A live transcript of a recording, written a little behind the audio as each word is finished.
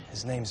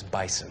His name's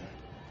Bison.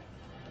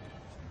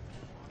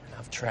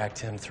 I've tracked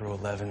him through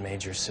 11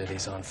 major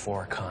cities on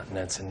 4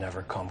 continents and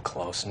never come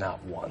close,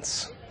 not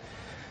once.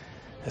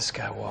 This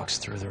guy walks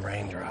through the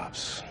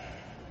raindrops.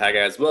 Hi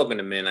guys, welcome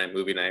to Midnight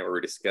Movie Night, where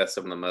we discuss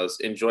some of the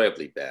most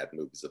enjoyably bad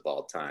movies of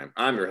all time.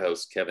 I'm your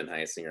host, Kevin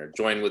Heisinger.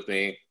 Joined with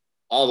me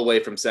all the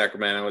way from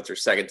Sacramento. It's her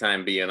second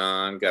time being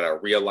on. Got a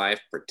real life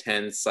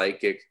pretend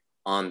psychic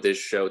on this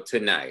show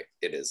tonight.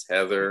 It is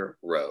Heather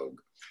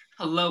Rogue.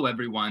 Hello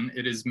everyone,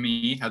 it is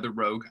me, Heather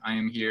Rogue. I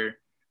am here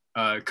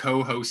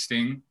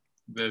co-hosting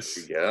this.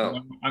 There you go.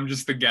 I'm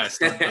just the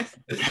guest.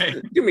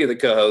 Okay. Give me the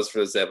co-host for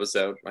this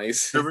episode,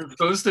 nice. There were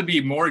supposed to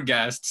be more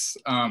guests.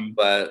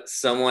 But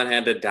someone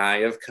had to die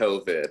of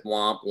COVID.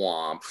 Womp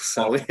womp.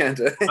 So we had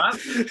to.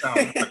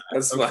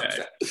 That's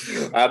okay.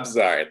 I'm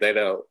sorry. They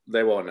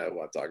won't know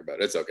what I'm talking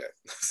about. It's okay.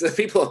 So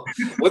people,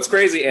 what's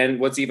crazy and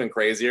what's even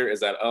crazier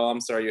is that, oh,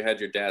 I'm sorry you had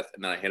your death.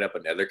 And then I hit up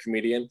another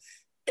comedian.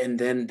 And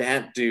then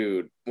that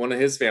dude, one of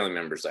his family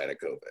members died of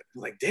COVID.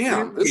 I'm like,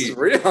 damn, this is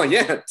real.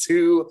 Yeah,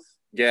 2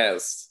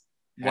 guests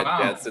had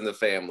deaths in the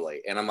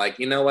family. And I'm like,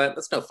 you know what?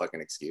 That's no fucking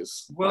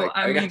excuse. Well, like,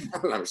 I mean,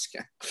 I'm just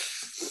kidding.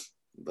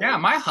 But, yeah,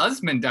 my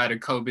husband died of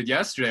COVID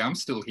yesterday. I'm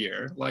still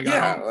here. Like,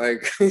 yeah,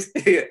 like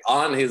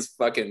on his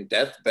fucking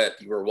deathbed,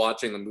 you were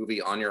watching the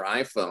movie on your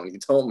iPhone. You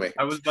told me.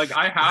 I was like,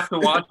 I have to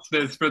watch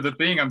this for the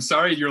thing. I'm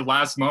sorry your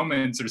last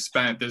moments are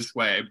spent this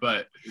way,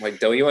 but like,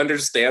 don't you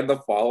understand the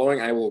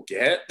following I will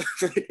get?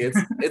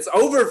 it's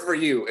over for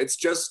you. It's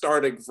just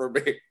starting for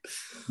me.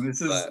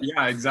 This is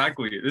yeah,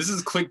 exactly. This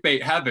is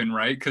clickbait heaven,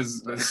 right?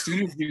 Because as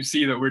soon as you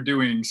see that we're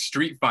doing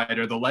Street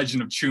Fighter: The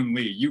Legend of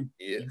Chun-Li, you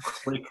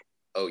click.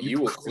 Oh, you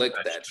will click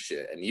that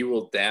shit and you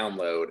will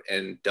download,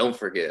 and don't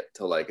forget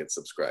to like and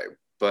subscribe.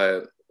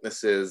 But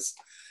this is,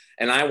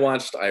 and I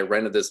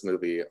rented this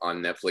movie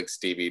on Netflix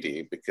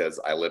DVD because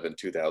I live in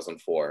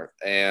 2004,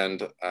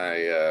 and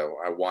I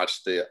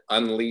watched the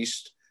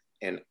unleashed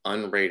and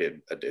unrated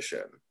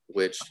edition,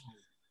 which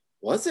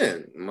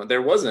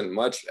there wasn't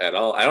much at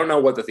all. I don't know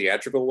what the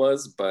theatrical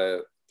was, but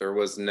there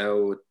were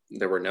no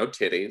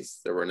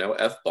titties, there were no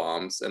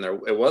F-bombs, and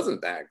it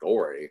wasn't that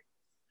gory.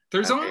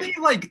 There's only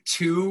like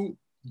 2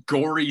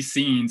 gory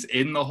scenes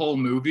in the whole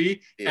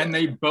movie, and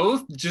they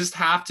both just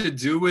have to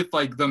do with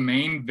like the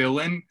main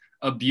villain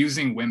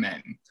abusing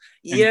women.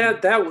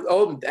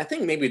 I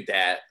think maybe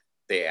that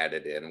they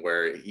added in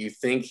where you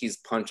think he's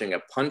punching a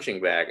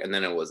punching bag and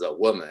then it was a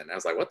woman. I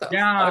was like, what the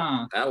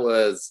fuck? That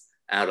was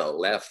out of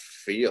left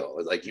field. It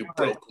was like, you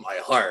broke my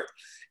heart.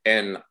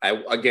 And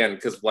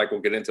because like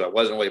we'll get into it, I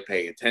wasn't really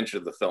paying attention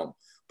to the film.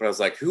 But I was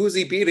like, who is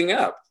he beating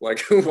up? Like,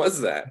 who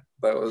was that?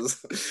 That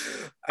was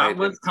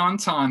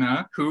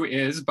Cantana, who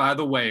is, by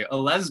the way, a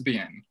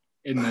lesbian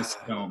in this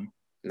film.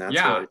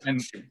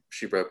 And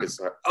she broke his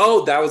heart.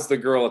 Oh, that was the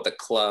girl at the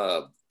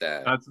club.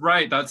 That's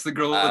right. That's the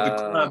girl at the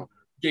club.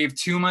 Gave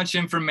too much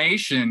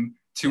information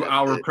to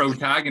our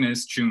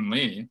protagonist,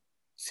 Chun-Li.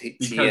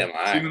 Because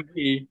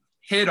Chun-Li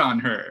hit on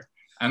her.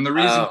 And the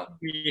reason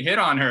he hit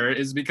on her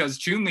is because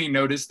Chun-Li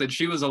noticed that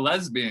she was a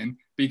lesbian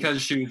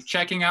because she was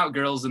checking out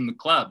girls in the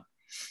club.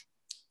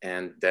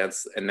 And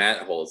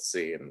that whole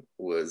scene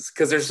was,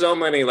 because there's so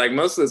many, like,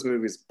 most of this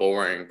movie's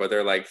boring, but there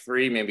are like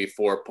 3, maybe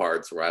 4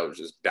 parts where I was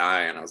just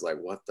dying. I was like,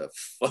 what the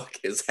fuck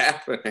is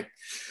happening?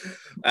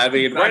 I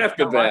mean, right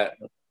after that,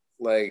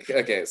 like,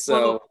 okay, so.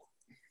 Well,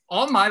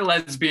 all my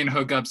lesbian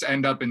hookups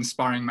end up in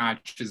sparring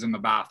matches in the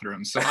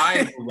bathroom. So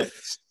I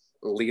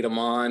lead them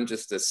on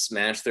just to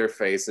smash their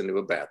face into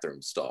a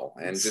bathroom stall,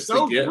 and just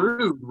so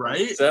rude,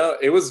 right? So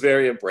it was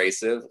very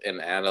abrasive and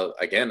out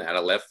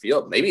of left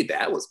field. Maybe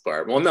that was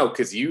part. Well, no,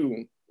 because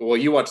you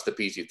watched the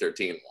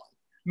PG-13 one.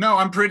 No,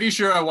 I'm pretty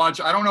sure I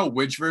don't know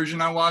which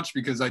version I watched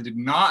because I did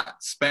not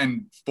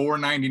spend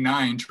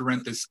 $4.99 to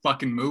rent this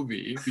fucking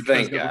movie because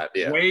Thank God,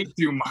 yeah. Way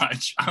too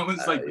much. I was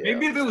like,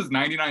 maybe if it was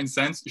 99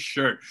 cents,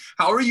 sure.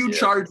 How are you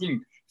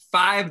charging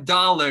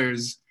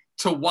 $5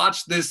 to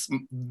watch this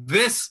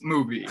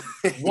movie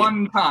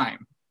one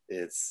time?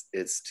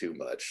 It's too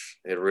much.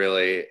 It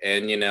really,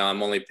 and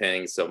I'm only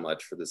paying so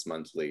much for this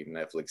monthly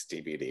Netflix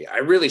DVD. I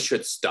really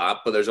should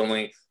stop, but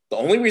the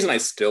only reason I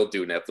still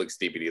do Netflix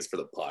DVD is for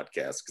the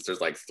podcast, because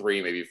there's like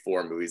 3, maybe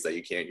 4 movies that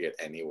you can't get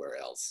anywhere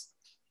else.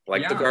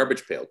 Like the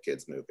Garbage Pail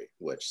Kids movie,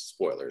 which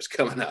spoilers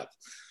coming up.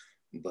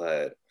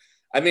 But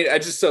I mean,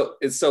 it's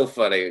so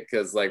funny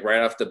because like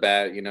right off the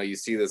bat, you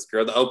see this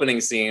girl, the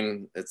opening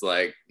scene, it's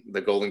like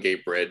the Golden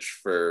Gate Bridge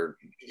for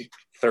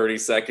 30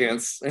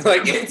 seconds.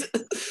 Like,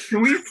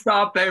 can we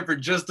stop there for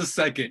just a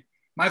second?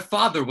 My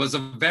father was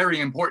a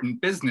very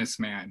important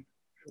businessman.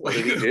 What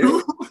did he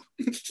do?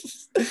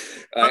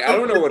 I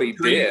don't know what he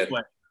did.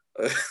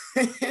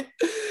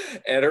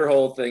 And her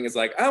whole thing is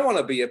like, I want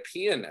to be a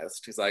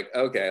pianist. He's like,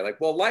 okay, like,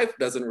 well, life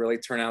doesn't really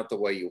turn out the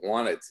way you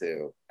want it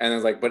to. And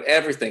it's like, but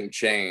everything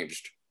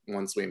changed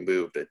once we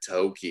moved to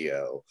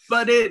Tokyo.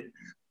 But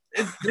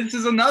this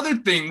is another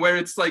thing where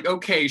it's like,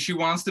 okay, she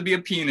wants to be a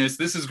pianist.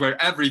 This is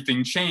where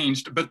everything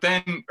changed. But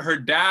then her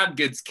dad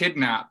gets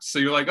kidnapped. So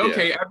you're like,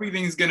 okay,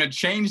 everything's going to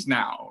change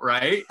now,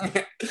 right?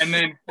 And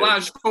then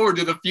flash forward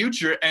to the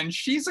future and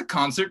she's a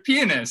concert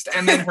pianist.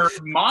 And then her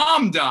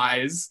mom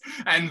dies.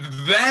 And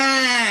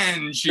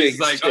then she's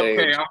like,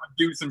 okay, I'm going to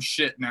do some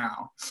shit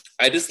now.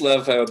 I just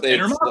love how they...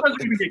 And her mom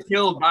doesn't even get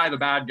killed by the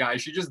bad guy.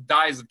 She just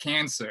dies of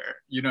cancer,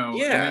 you know?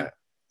 Yeah.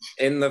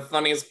 And the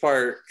funniest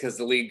part, because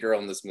the lead girl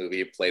in this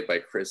movie, played by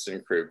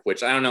Kristen Krug,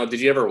 which I don't know,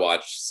 did you ever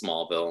watch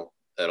Smallville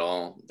at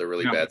all? The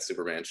really bad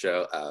Superman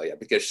show? Oh, yeah,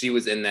 because she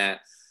was in that,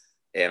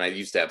 and I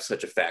used to have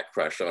such a fat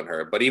crush on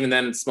her. But even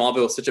then,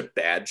 Smallville was such a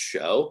bad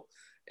show,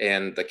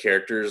 and the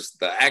characters,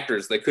 the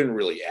actors, they couldn't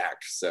really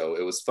act. So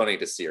it was funny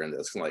to see her in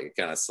this, like,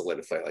 kind of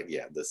solidify, like,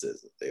 yeah, this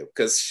is it.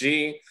 Because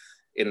she...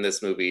 in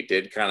this movie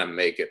did kind of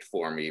make it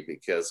for me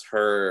because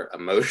her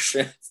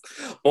emotions,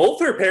 both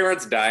her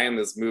parents die in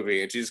this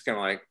movie and she's kind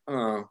of like,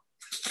 oh,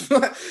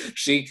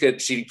 she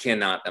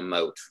cannot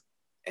emote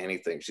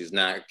anything. She's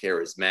not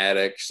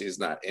charismatic. She's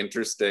not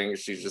interesting.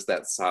 She's just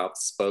that soft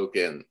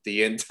spoken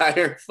the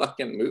entire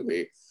fucking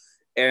movie.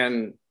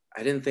 And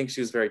I didn't think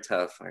she was very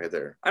tough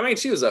either. I mean,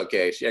 she was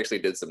okay. She actually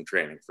did some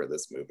training for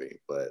this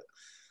movie, but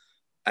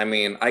I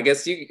mean, I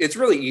guess it's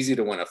really easy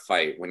to win a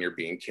fight when you're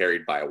being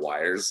carried by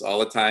wires all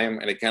the time,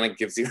 and it kind of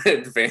gives you an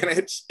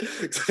advantage.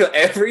 So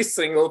every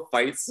single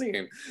fight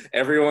scene,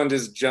 everyone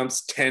just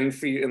jumps 10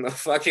 feet in the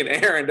fucking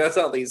air and does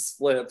all these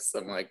flips.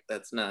 I'm like,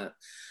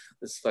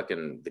 this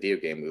fucking video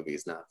game movie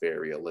is not very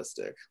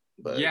realistic.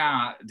 But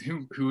yeah,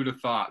 who would have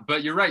thought?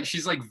 But you're right,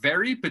 she's like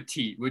very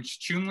petite, which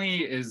Chun-Li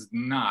is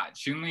not.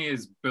 Chun-Li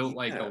is built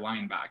like a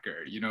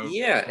linebacker, you know?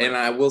 Yeah, and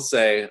I will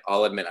say,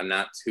 I'll admit, I'm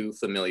not too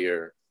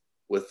familiar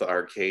with the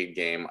arcade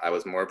game. I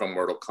was more of a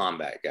Mortal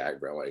Kombat guy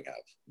growing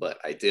up, but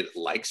I did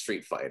like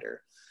Street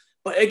Fighter.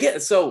 But again,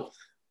 so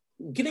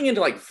getting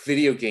into like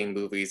video game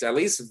movies, at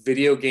least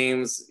video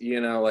games, you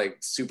know, like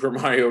Super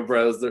Mario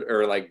Bros.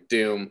 Or like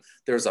Doom,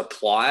 there's a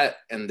plot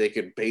and they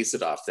could base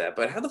it off that.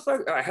 But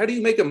how do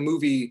you make a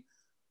movie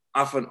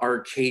off an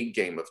arcade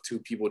game of two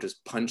people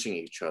just punching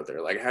each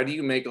other? Like, how do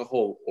you make a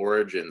whole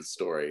origin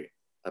story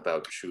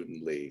about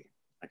Chun-Li?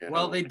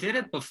 Well, they did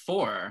it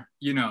before,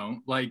 you know,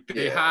 like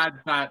they had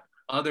that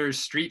other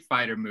Street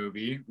Fighter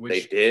movie,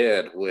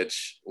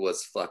 which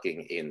was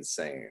fucking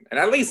insane. And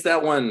at least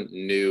that one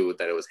knew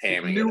that it was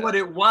hamming. Knew what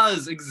it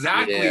was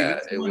exactly. Yeah,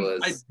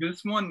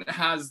 This one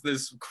has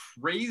this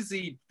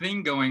crazy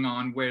thing going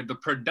on where the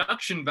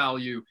production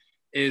value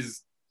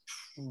is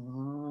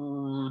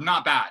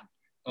not bad.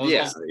 I'll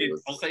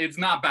say it's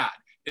not bad.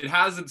 It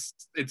has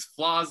its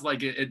flaws.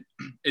 Like it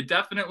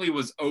definitely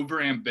was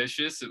over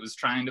ambitious. It was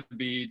trying to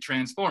be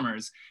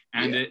Transformers,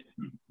 and it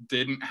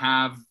didn't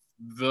have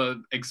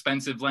the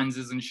expensive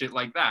lenses and shit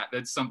like that.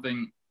 That's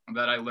something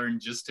that I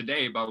learned just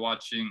today by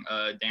watching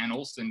Dan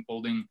Olson,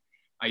 Folding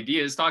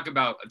Ideas, talk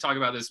about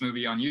this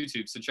movie on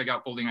YouTube. So check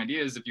out Folding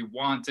Ideas if you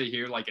want to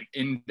hear like an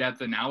in-depth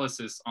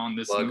analysis on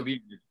this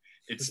movie.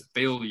 It's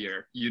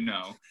failure, you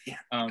know.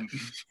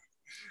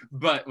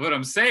 But what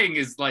I'm saying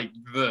is like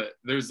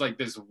there's like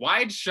this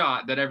wide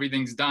shot that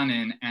everything's done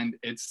in, and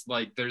it's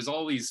like there's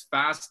all these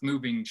fast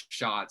moving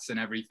shots and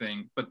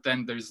everything, but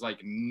then there's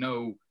like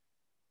no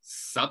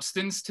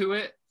substance to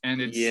it, and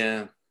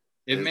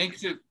it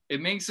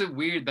makes it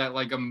weird that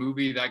like a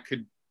movie that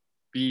could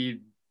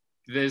be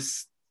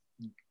this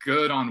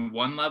good on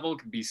one level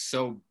could be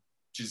so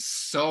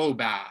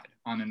bad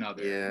on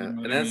another.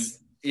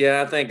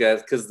 I think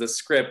that's because the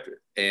script,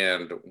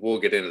 and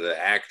we'll get into the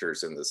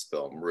actors in this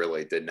film,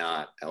 really did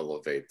not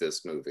elevate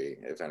this movie.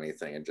 If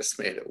anything, it just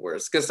made it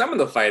worse, because some of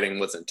the fighting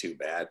wasn't too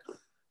bad.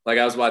 Like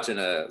I was watching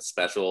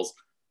specials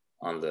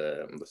on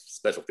the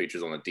special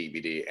features on the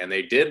DVD, and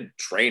they did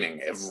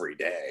training every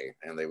day,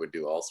 and they would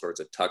do all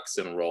sorts of tucks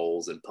and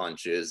rolls and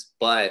punches,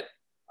 but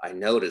I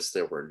noticed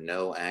there were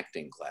no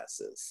acting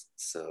classes,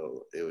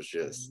 so it was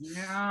just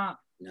not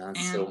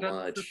so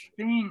much. The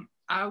thing,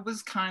 I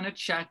was kind of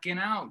checking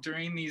out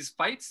during these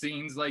fight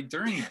scenes, like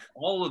during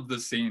all of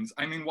the scenes.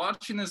 I mean,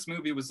 watching this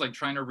movie was like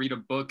trying to read a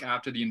book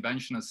after the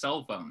invention of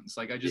cell phones.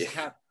 Like I just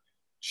kept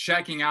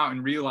checking out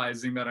and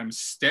realizing that I'm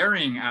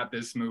staring at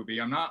this movie.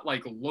 I'm not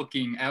like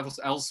looking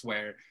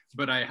elsewhere,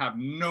 but I have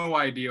no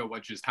idea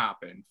what just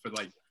happened for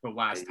like the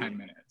last 10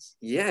 minutes.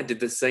 Yeah, I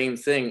did the same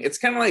thing. It's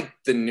kind of like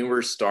the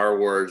newer Star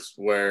Wars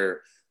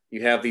where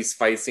you have these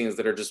fight scenes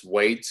that are just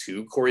way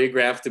too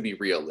choreographed to be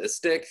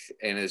realistic.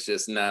 And it's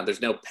just not,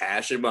 there's no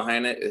passion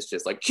behind it. It's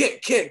just like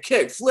kick, kick,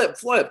 kick, flip,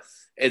 flip.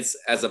 It's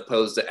as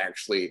opposed to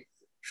actually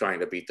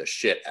trying to beat the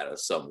shit out of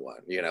someone,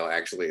 you know.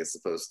 Actually it's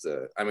supposed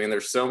to, I mean,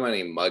 there's so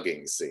many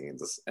mugging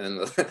scenes, and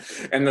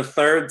the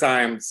third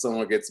time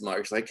someone gets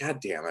mugged, like, God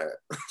damn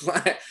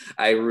it,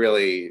 I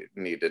really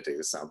need to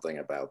do something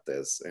about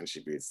this, and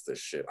she beats the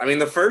shit. I mean,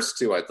 the first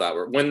two I thought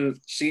were when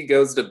she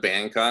goes to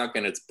Bangkok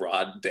and it's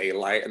broad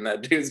daylight and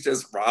that dude's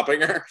just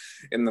robbing her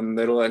in the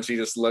middle, and she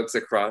just looks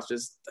across,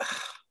 just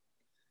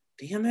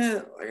damn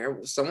it,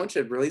 like someone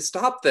should really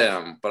stop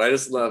them. But I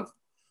just love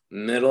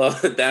Middle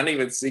of it, not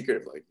even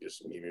secret, like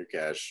just give me your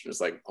cash,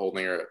 just like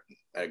holding her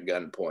at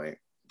gunpoint.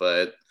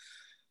 But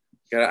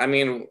I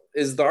mean,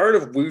 is the art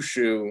of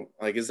wushu,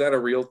 like, is that a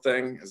real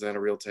thing? Is that a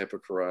real type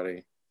of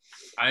karate?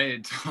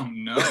 I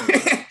don't know.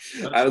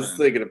 I was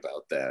thinking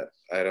about that.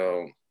 I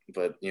don't,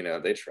 but you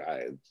know, they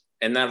tried.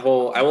 And that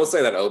whole, I will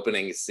say that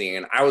opening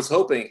scene, I was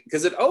hoping,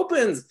 because it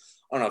opens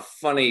on a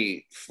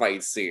funny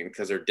fight scene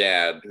because her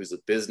dad, who's a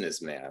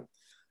businessman,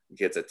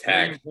 gets attacked.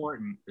 Very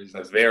important.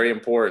 That's very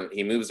important.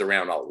 He moves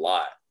around a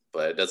lot,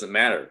 but it doesn't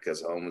matter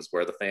because home is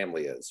where the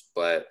family is.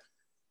 But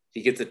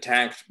he gets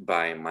attacked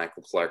by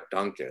Michael Clarke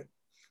Duncan,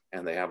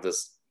 and they have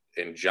this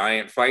in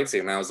giant fight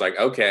scene. And I was like,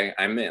 okay,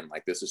 I'm in.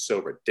 Like, this is so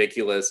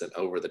ridiculous and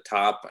over the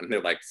top. And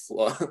they're like,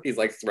 he's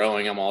like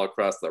throwing them all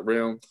across the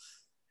room.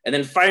 And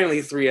then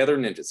finally, 3 other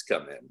ninjas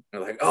come in.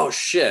 They're like, oh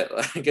shit,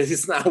 I guess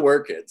it's not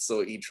working.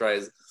 So he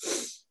tries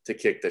to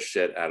kick the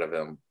shit out of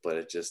him, but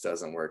it just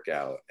doesn't work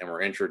out. And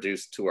we're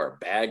introduced to our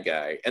bad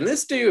guy. And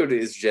this dude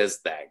is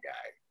just that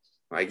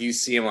guy. Like, you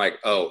see him like,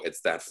 oh,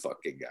 it's that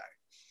fucking guy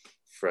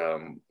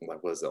from,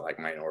 what was it, like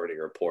Minority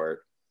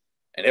Report.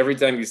 And every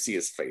time you see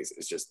his face,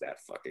 it's just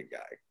that fucking guy.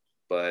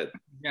 But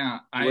yeah,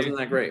 he wasn't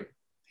that great.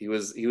 He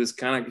was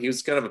kind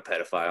of a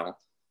pedophile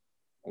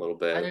a little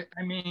bit.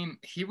 I mean,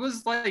 he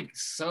was like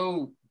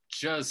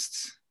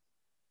just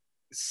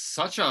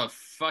such a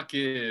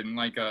fucking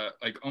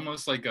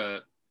almost like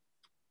a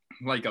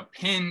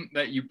pin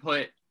that you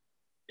put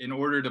in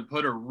order to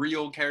put a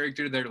real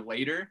character there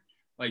later.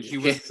 Like, he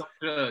was such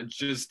a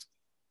just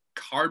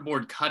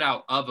cardboard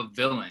cutout of a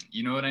villain.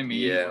 You know what I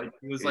mean? Yeah. Like,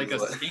 he was like a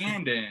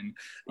stand-in.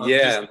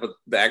 Yeah, but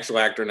the actual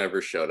actor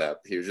never showed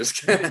up. He was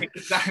just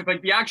exactly,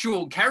 like the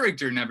actual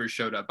character never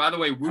showed up. By the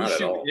way,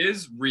 wushu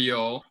is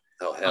real.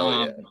 Oh,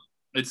 hell yeah.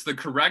 It's the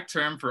correct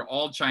term for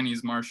all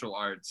Chinese martial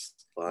arts.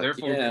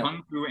 Therefore,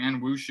 Kung Fu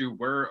and Wushu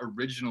were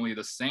originally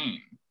the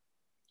same.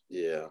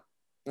 Yeah.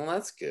 Well,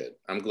 that's good.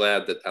 I'm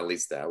glad that at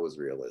least that was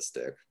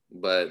realistic.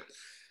 But,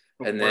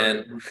 and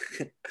then,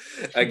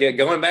 again,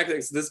 going back to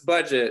this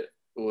budget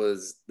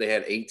they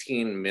had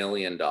 $18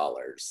 million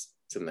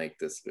to make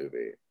this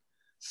movie.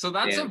 So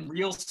that's a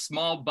real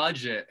small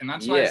budget. And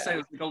that's why I say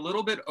it's like a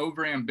little bit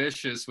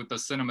overambitious with the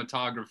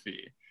cinematography.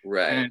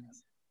 Right.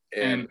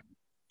 And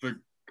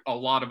a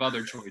lot of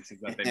other choices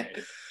that they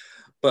made.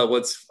 But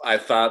I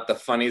thought the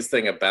funniest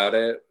thing about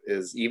it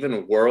is,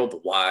 even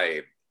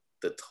worldwide,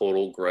 the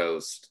total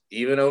gross,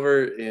 even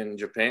over in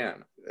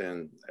Japan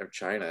and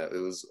China, it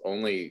was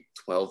only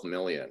 12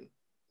 million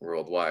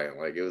worldwide.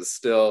 Like, it was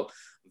still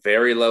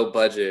very low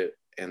budget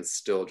and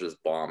still just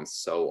bombed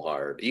so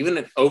hard.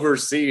 Even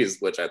overseas,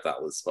 which I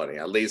thought was funny.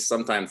 At least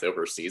sometimes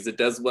overseas it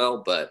does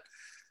well, but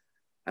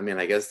I mean,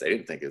 I guess they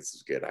didn't think it's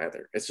as good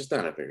either. It's just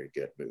not a very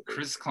good movie.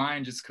 Chris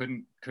Klein just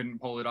couldn't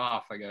pull it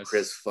off, I guess.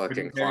 Chris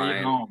fucking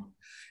Klein.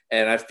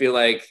 And I feel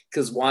like,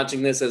 because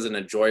watching this as an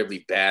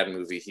enjoyably bad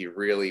movie, he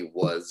really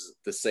was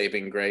the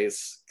saving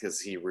grace, because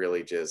he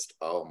really just,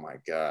 oh my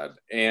God.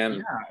 And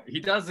yeah, he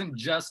doesn't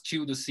just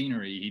chew the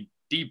scenery, he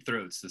deep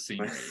throats the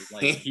scenery.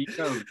 Like, he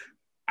goes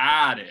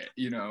at it,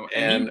 you know.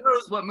 And he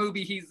knows what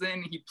movie he's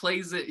in, he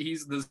plays it,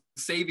 he's the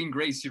saving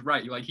grace. You're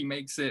right. Like, he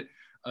makes it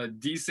a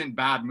decent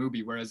bad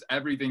movie, whereas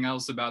everything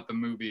else about the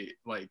movie,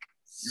 like,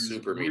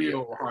 super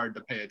real hard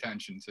to pay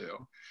attention to.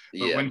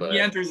 But he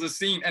enters the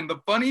scene, and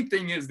the funny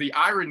thing is, the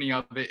irony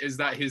of it is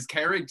that his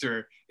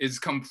character is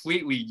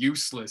completely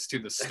useless to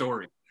the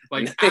story.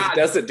 Like, he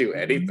doesn't do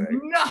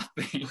anything.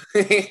 Nothing.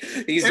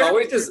 He's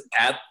always just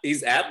at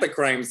the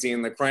crime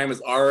scene. The crime has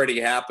already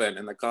happened,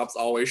 and the cops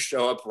always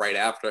show up right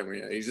after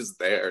him. He's just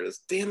there.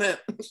 Just, damn it.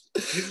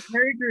 His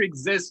character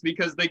exists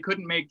because they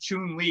couldn't make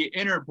Chun-Li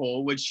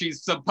Interpol, which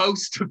she's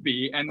supposed to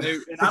be, and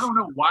I don't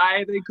know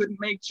why they couldn't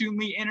make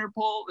Chun-Li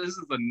Interpol. This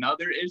is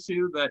another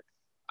issue that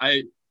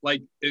I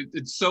like.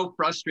 It's so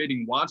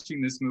frustrating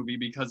watching this movie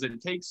because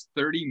it takes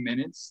 30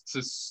 minutes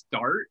to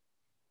start,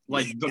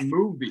 like, the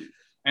movie.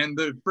 And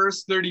the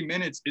first 30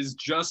 minutes is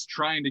just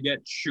trying to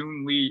get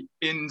Chun-Li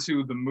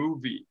into the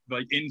movie,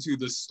 like, into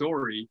the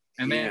story.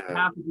 And they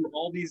have to do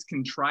all these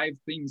contrived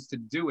things to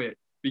do it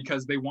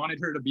because they wanted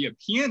her to be a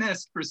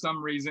pianist for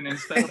some reason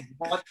instead of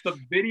what the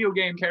video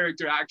game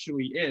character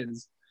actually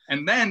is.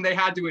 And then they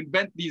had to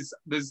invent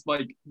this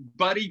like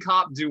buddy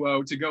cop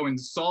duo to go and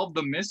solve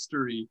the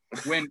mystery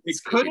when it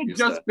could have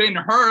just been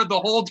her the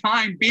whole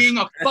time being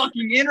a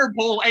fucking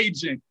Interpol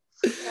agent.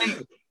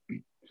 And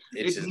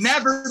it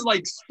never,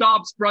 like,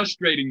 stops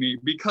frustrating me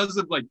because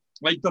of like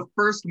the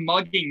first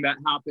mugging that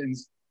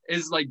happens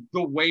is like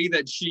the way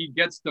that she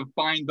gets to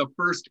find the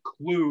first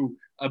clue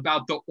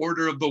about the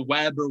Order of the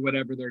Web or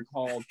whatever they're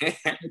called.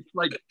 It's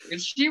like,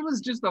 if she was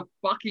just a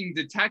fucking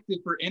detective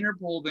for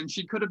Interpol, then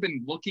she could have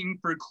been looking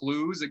for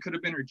clues. It could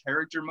have been her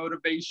character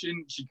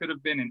motivation. She could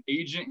have been an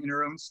agent in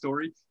her own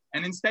story.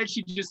 And instead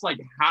she just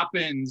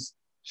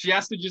she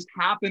has to just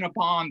happen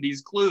upon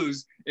these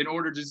clues in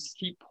order to just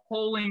keep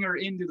pulling her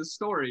into the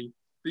story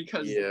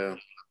because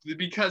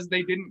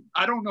they didn't.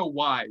 I don't know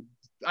why.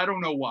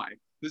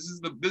 This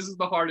is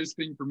the hardest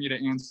thing for me to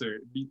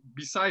answer.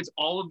 Besides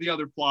all of the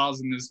other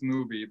flaws in this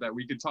movie that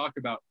we could talk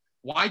about,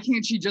 why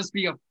can't she just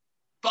be a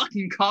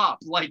fucking cop?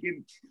 Like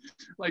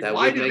That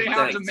why would do make they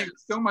have to sense. make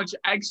so much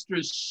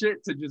extra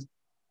shit to just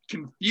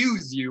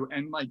confuse you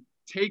and like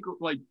take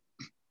like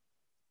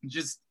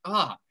just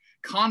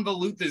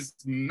convolute this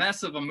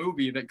mess of a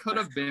movie that could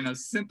have been a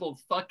simple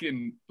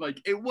fucking, like,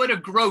 it would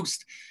have grossed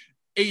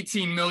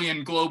 18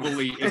 million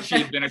globally if she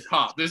had been a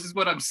cop. This is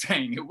what I'm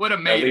saying. It would have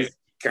made it.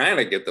 Kind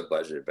of get the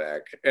budget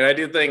back. And I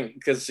do think,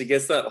 because she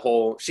gets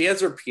she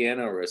has her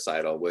piano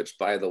recital, which,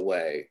 by the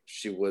way,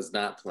 she was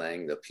not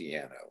playing the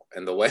piano.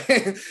 And the way,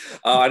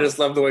 I just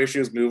love the way she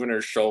was moving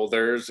her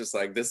shoulders, just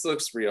like, this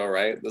looks real,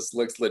 right? This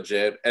looks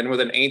legit. And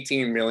with an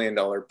 $18 million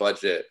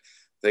budget,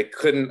 they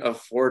couldn't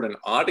afford an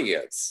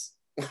audience,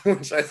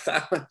 which I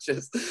thought was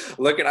just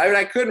looking,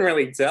 I couldn't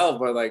really tell,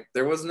 but like,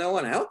 there was no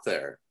one out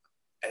there.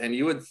 And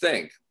you would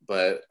think,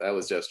 but that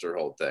was just her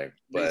whole thing.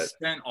 But they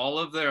spent all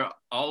of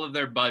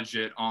their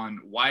budget on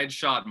wide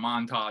shot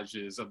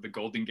montages of the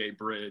Golden Gate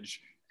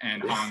Bridge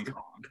and Hong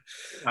Kong.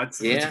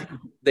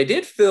 They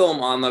did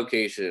film on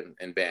location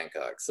in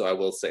Bangkok, so I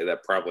will say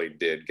that probably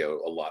did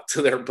go a lot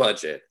to their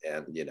budget,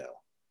 and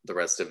the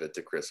rest of it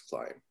to Chris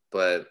Klein.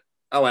 But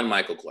and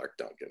Michael Clark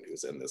Duncan,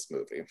 who's in this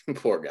movie.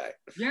 Poor guy.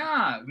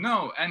 Yeah,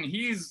 no, and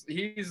he's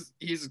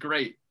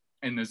great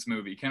in this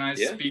movie. Can I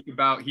speak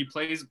about? He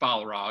plays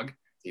Balrog.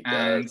 He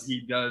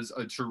does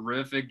a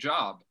terrific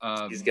job.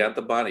 He's got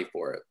the body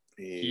for it.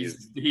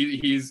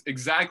 He's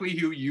exactly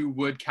who you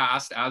would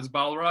cast as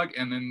Balrog,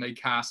 and then they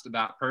cast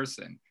that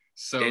person.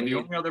 So the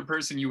only other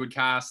person you would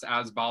cast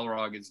as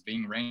Balrog is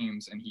Ving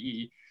Rhames, and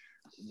he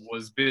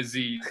was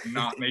busy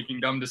not making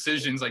dumb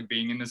decisions like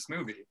being in this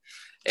movie.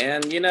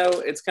 And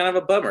it's kind of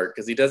a bummer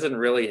because he doesn't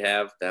really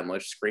have that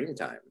much screen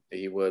time.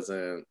 He has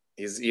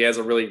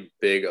a really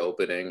big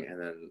opening, and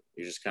then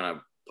he just kind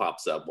of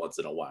pops up once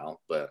in a while.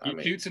 But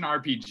he shoots an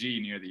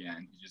RPG near the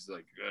end. He's just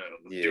like,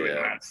 doing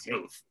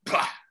myself.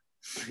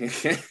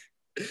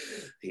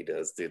 He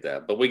does do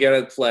that. But we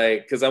gotta play,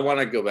 because I want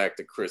to go back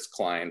to Chris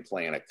Klein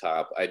playing a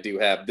cop. I do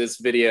have this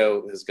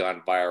video has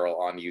gone viral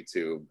on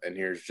YouTube, and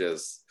I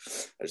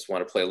just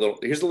want to play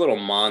here's a little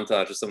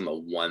montage of some of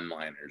the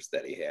one-liners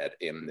that he had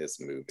in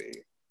this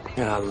movie.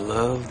 I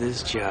love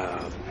this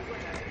job.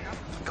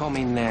 Call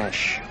me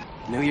Nash.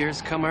 New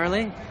Year's come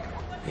early?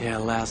 Yeah,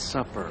 Last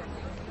Supper.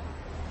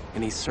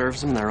 And he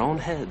serves them their own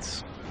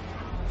heads.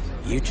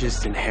 You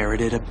just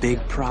inherited a big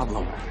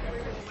problem.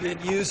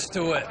 Get used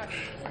to it.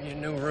 We're your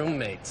new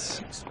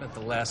roommates. Spent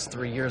the last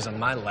 3 years of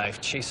my life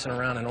chasing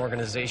around an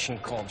organization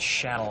called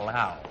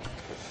Shadaloo.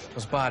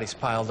 Those bodies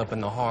piled up in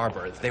the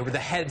harbor. They were the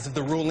heads of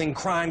the ruling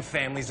crime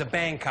families of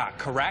Bangkok,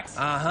 correct?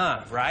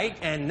 Uh-huh, right?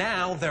 And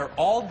now they're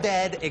all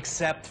dead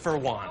except for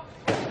one.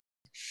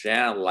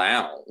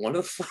 Shadaloo. One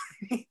of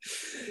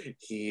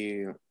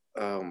the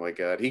oh my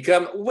God.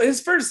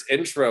 His first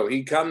intro,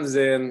 he comes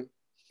in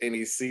and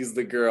he sees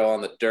the girl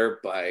on the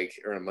dirt bike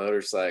or a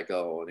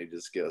motorcycle, and he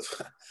just goes,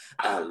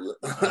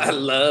 I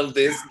love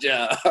this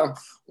job.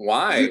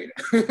 Why?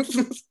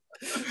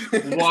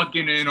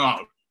 Walking in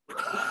off.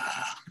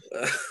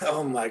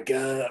 Oh my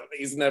God.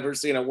 He's never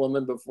seen a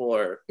woman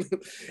before.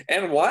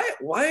 And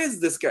why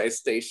is this guy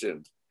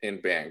stationed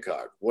in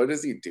Bangkok? What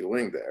is he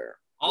doing there?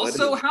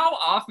 Also, how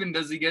often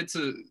does he get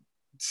to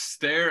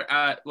stare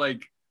at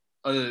like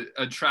a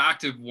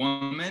attractive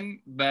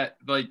woman that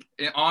like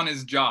on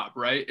his job,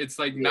 right? It's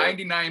like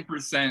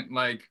 99%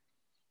 like,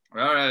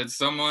 all right,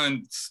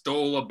 someone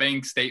stole a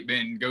bank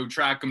statement, go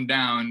track them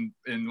down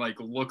and like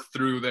look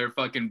through their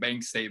fucking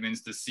bank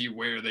statements to see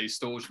where they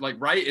stole, like,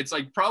 right? It's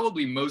like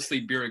probably mostly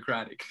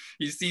bureaucratic.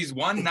 He sees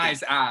one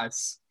nice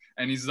ass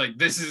and he's like,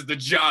 this is the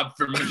job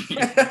for me.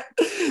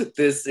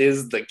 This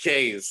is the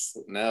case.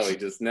 No, he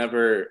just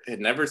had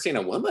never seen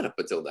a woman up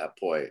until that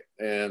point.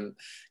 And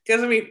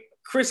because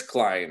Chris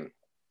Klein,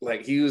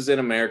 like, he was in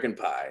American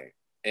Pie,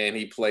 and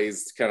he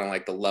plays kind of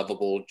like the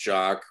lovable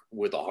jock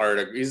with a heart.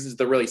 He's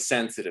the really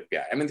sensitive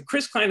guy.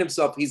 Chris Klein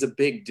himself, he's a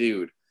big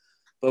dude,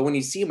 but when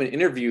you see him in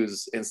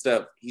interviews and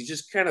stuff, he's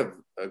just kind of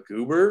a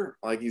goober.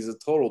 Like, he's a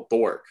total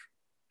dork,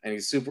 and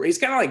he's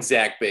kind of like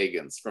Zach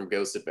Bagans from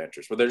Ghost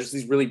Adventures, where they're just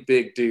these really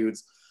big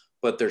dudes,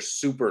 but they're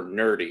super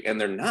nerdy, and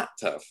they're not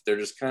tough. They're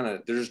just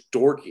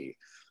dorky.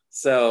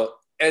 So,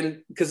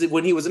 and because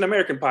when he was in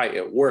American Pie,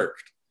 it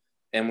worked.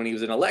 And when he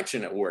was in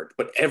Election, it worked.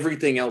 But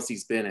everything else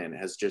he's been in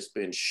has just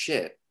been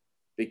shit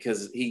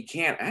because he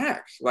can't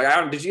act.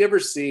 Like, did you ever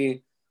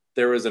see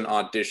there was an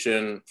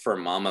audition for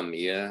Mamma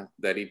Mia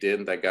that he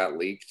did that got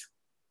leaked?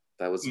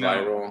 That was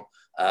viral.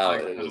 I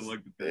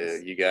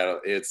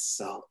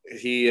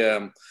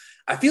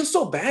feel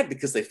so bad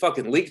because they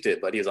fucking leaked it,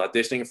 but he was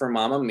auditioning for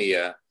Mamma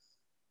Mia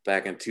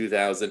back in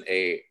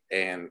 2008,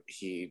 and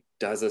he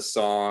does a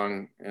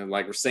song and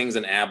like sings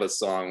an ABBA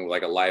song with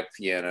like a live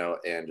piano,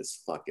 and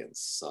just fucking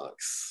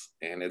sucks.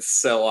 And it's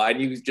so odd.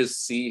 You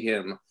just see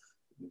him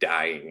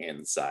dying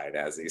inside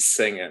as he's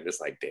singing. I'm just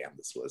like, damn,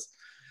 this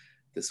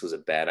was a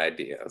bad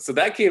idea. So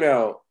that came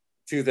out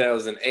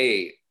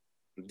 2008.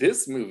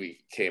 This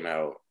movie came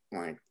out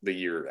like the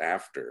year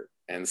after,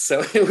 and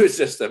so it was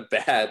just a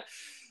bad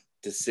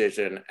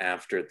decision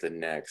after the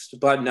next,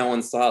 but no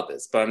one saw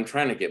this. But I'm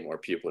trying to get more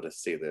people to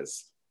see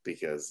this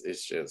because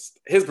it's just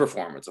his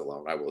performance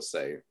alone, I will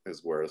say,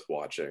 is worth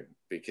watching.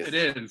 Because it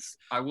is.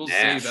 I will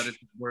say that it's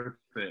worth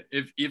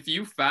it. If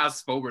you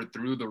fast forward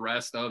through the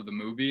rest of the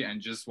movie and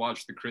just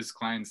watch the Chris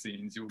Klein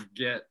scenes, you'll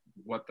get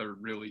what there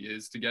really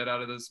is to get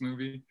out of this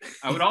movie.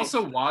 I would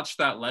also watch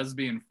that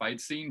lesbian fight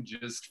scene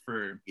just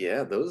for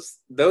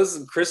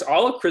those Chris,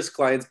 all of Chris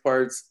Klein's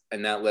parts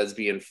and that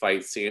lesbian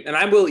fight scene, and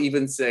I will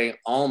even say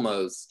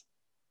almost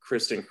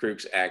Kristen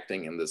Krug's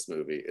acting in this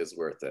movie is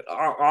worth it.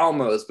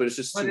 Almost, but it's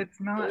just too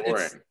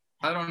boring.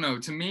 I don't know.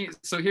 To me,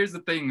 so here's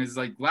the thing: is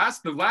like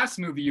the last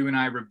movie you and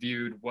I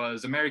reviewed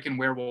was American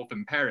Werewolf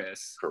in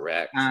Paris.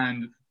 Correct.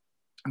 And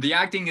the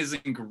acting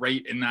isn't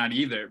great in that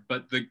either,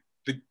 but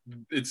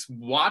it's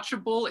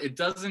watchable. It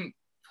doesn't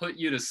put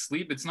you to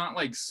sleep. It's not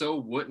like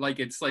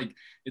it's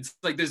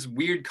like this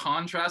weird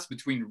contrast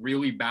between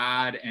really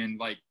bad and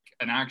like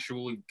an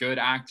actually good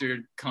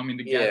actor coming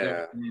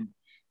together. Yeah.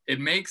 It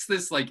makes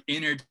this like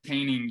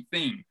entertaining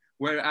thing.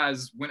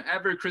 Whereas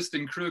whenever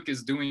Kristen Krug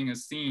is doing a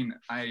scene,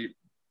 I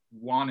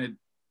wanted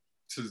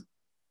to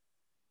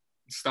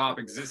stop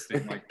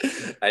existing. Like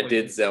I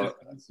did zone.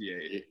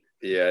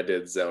 Yeah, I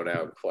did zone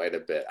out quite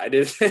a bit. I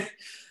did.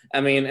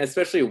 I mean,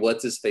 especially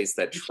what's his face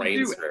that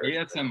trains her.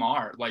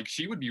 ASMR, like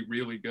she would be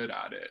really good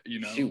at it. You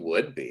know, she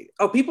would be.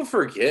 Oh, people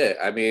forget.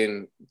 I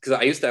mean, because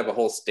I used to have a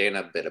whole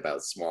stand-up bit about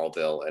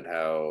Smallville and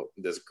how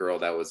this girl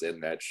that was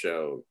in that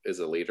show is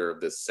a leader of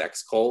this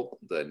sex cult,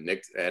 the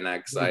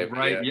NXIVM.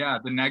 Right? Yeah,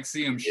 the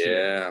NXIVM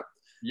shit.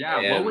 Yeah.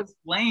 And Lois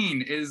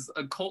Lane is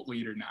a cult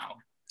leader now.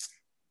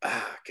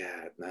 Oh,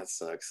 God, that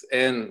sucks.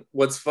 And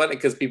what's funny,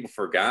 because people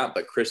forgot,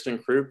 but Kristen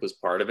Krug was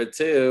part of it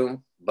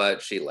too,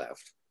 but she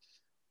left.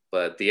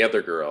 But the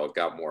other girl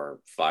got more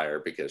fire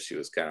because she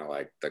was kind of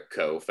like the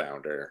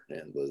co-founder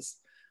and was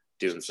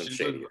doing some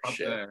shady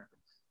shit.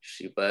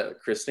 But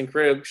Kristen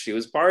Krug, she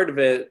was part of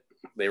it.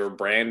 They were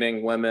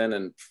branding women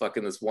and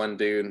fucking this one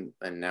dude,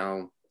 and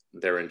now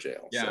they're in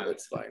jail, so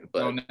it's fine.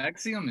 But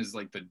NXIVM is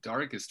like the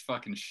darkest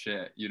fucking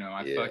shit. You know,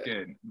 I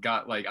fucking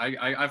got like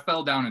I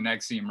fell down an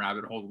NXIVM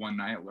rabbit hole one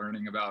night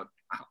learning about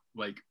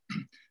like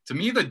to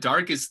me the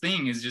darkest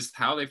thing is just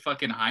how they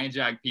fucking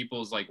hijack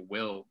people's like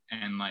will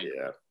and like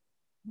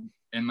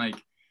and like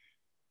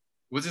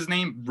what's his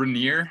name,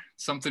 Rainier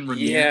Rainier.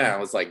 Yeah, it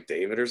was like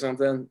David or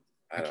something.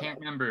 I can't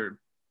remember.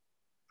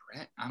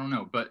 Brett, I don't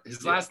know, but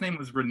his last name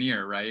was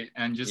Rainier, right?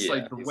 And just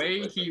like the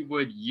way he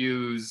would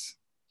use,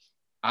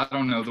 I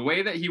don't know, the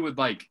way that he would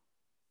like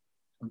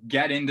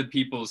get into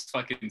people's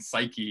fucking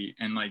psyche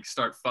and like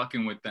start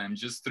fucking with them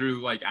just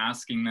through like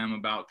asking them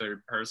about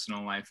their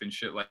personal life and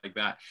shit like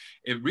that.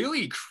 It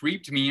really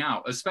creeped me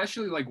out,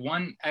 especially like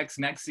one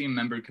ex-NXIVM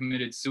member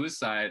committed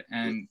suicide,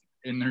 and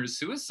in her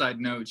suicide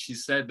note, she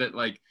said that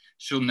like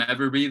she'll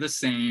never be the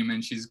same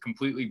and she's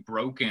completely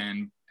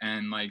broken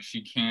and like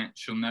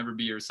she'll never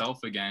be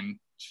herself again.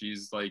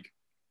 She's like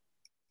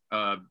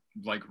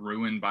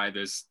ruined by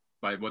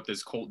what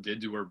this cult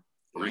did to her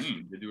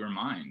brain, did to her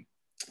mind.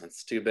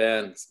 That's too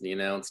bad. You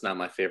know, it's not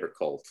my favorite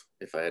cult.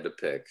 If I had to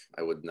pick,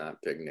 I would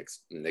not pick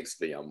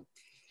NXIVM,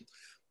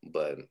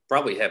 but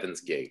probably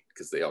Heaven's Gate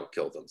because they all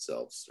killed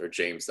themselves. Or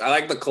James. I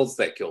like the cults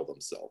that kill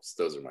themselves.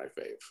 Those are my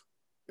fave.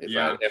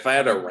 If I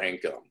had to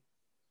rank them,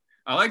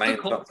 I like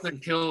the cults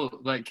that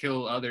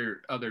kill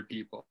other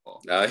people.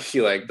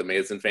 You like the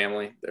Manson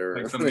family? They're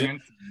like the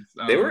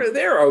Mansons.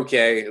 They're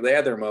okay. They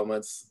had their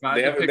moments.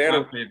 They had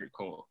my favorite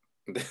cult.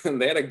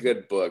 They had a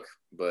good book,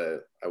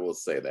 but I will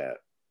say that.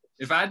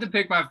 If I had to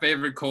pick my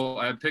favorite cult,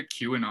 I'd pick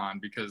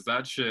QAnon because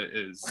that shit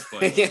is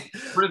like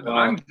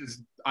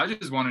I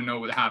just want to know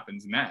what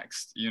happens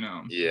next, you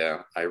know.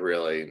 Yeah, I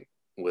really,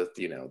 with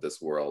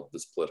this world,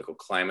 this political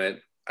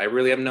climate, I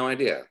really have no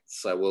idea.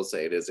 So I will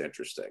say it is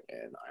interesting,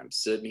 and I'm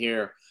sitting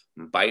here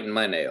biting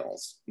my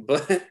nails.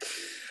 But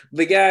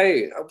the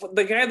guy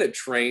that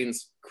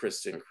trains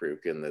Kristen Krug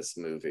in this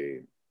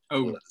movie,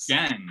 was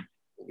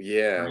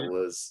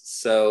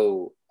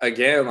so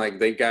again like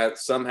they got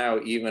somehow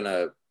even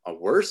a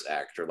worse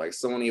actor, like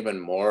someone even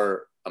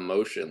more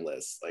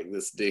emotionless, like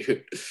this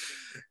dude.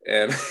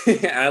 And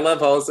I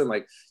love how it's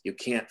like, you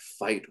can't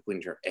fight when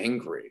you're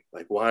angry.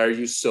 Like, why are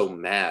you so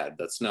mad?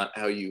 That's not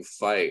how you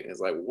fight. And it's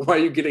like, why are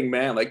you getting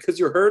mad? Like, because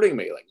you're hurting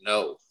me. Like,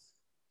 no,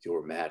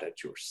 you're mad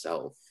at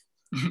yourself.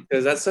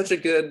 Because that's such a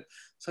good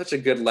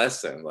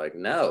lesson. Like,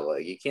 no,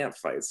 like you can't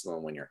fight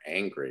someone when you're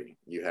angry.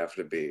 You have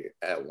to be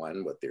at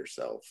one with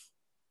yourself,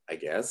 I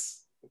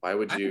guess. Why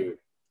would you?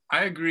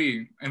 I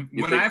agree. And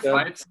when I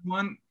fight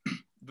someone,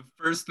 the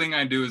first thing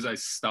I do is I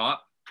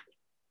stop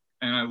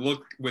and I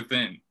look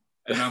within.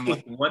 And I'm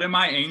like, what am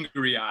I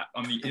angry at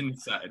on the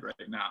inside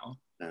right now?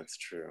 That's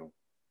true.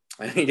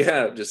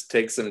 Yeah, just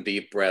take some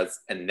deep breaths.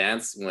 And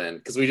that's when,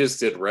 because we just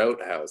did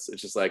Roadhouse.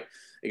 It's just like,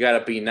 you got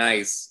to be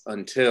nice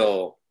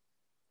until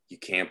you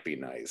can't be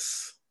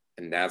nice.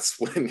 And that's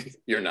when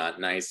you're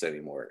not nice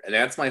anymore. And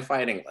that's my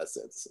fighting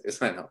lessons.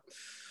 I know.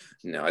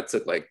 No, I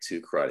took like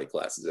 2 karate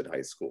classes in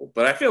high school,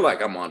 but I feel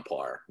like I'm on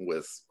par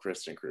with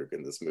Kristen Krug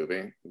in this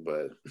movie.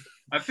 But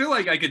I feel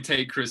like I could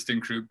take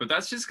Kristen Krug, but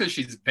that's just because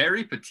she's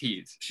very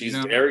petite. She's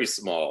very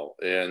small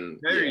and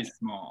very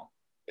small.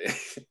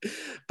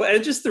 But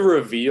it's just the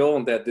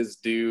reveal that this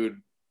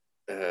dude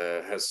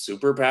has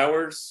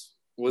superpowers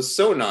was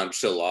so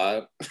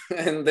nonchalant,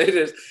 and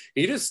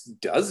he just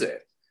does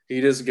it.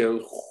 He just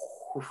goes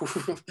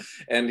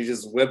and he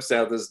just whips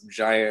out this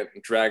giant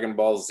Dragon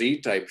Ball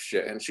Z type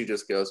shit, and she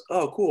just goes,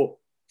 "Oh,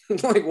 cool."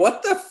 Like,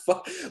 what the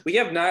fuck? We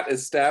have not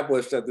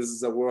established that this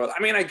is a world.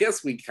 I mean, I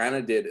guess we kind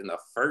of did in the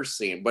first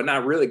scene, but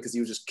not really, because he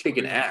was just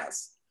kicking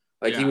ass.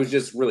 Like, he was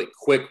just really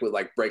quick with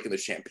like breaking the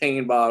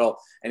champagne bottle,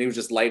 and he was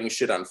just lighting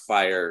shit on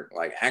fire,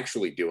 like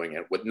actually doing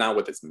it not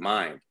with his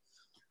mind.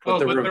 But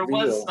there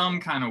was some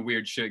kind of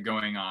weird shit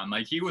going on.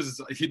 Like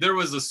there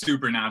was a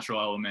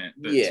supernatural element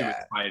to his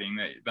fighting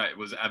that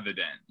was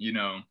evident, you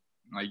know,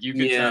 like you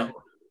could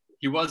tell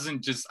he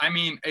wasn't just, I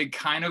mean, it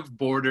kind of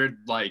bordered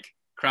like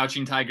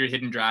Crouching Tiger,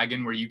 Hidden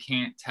Dragon, where you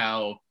can't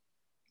tell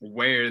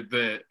where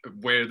the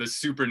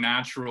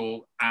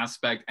supernatural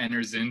aspect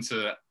enters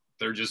into.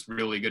 They're just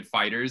really good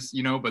fighters,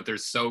 you know, but they're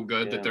so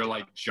good that they're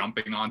like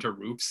jumping onto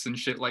roofs and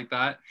shit like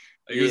that.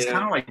 Like, it was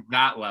kind of like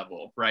that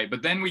level, right?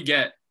 But then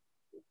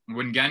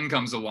when Gen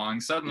comes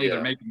along, suddenly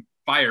they're making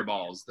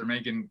fireballs, they're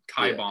making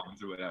Kai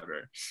bombs or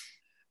whatever.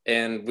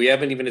 And we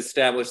haven't even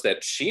established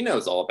that she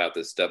knows all about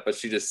this stuff, but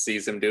she just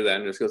sees him do that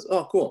and just goes,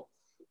 "Oh, cool."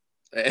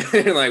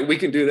 And like, we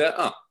can do that.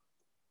 Oh,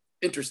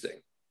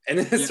 interesting. And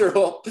it's her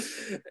whole.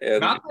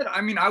 Not that,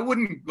 I mean, I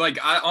wouldn't, like,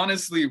 I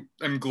honestly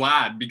am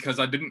glad, because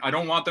I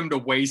don't want them to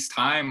waste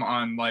time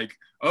on like,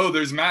 oh,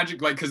 there's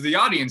magic, like, because the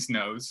audience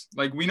knows,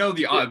 like, we know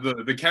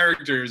the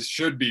characters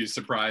should be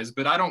surprised,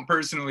 but I don't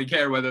personally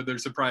care whether they're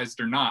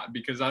surprised or not,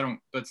 because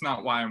that's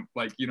not why I'm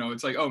like, you know,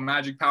 it's like, oh,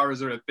 magic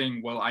powers are a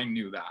thing. Well, I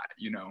knew that,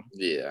 you know.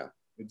 Yeah.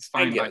 It's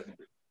fine.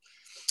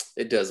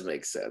 It does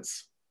make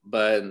sense.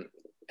 But,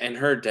 and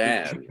her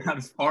dad.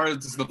 As far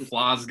as the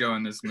flaws go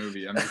in this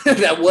movie,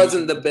 that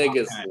wasn't the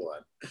biggest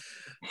one.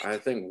 I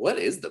think, what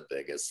is the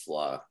biggest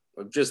flaw?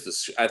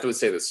 Just I would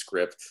say the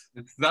script.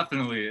 It's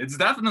definitely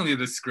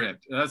the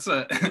script.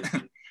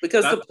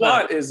 Because the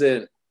plot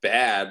isn't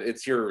bad.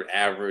 It's your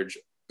average,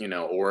 you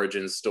know,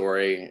 origin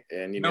story,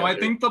 and you know. No, I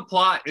think the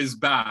plot is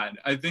bad.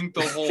 I think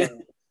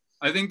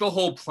the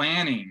whole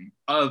planning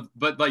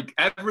but like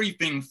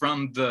everything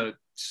from the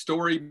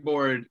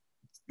storyboard,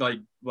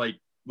 like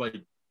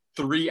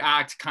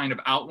 3-act kind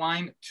of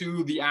outline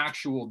to the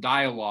actual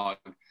dialogue,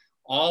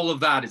 all of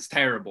that is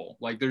terrible.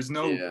 Like, there's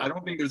I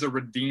don't think there's a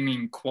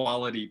redeeming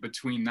quality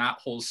between that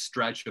whole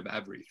stretch of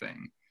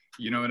everything.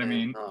 You know what I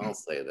mean? I'll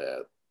say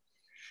that.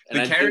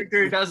 And the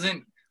character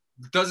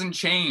doesn't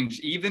change.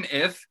 Even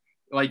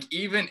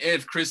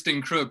if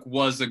Kristen Krug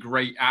was a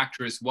great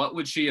actress, what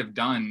would she have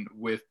done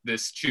with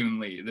this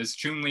Chun-Li? This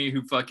Chun-Li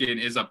who fucking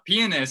is a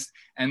pianist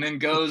and then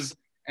goes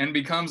and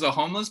becomes a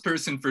homeless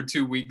person for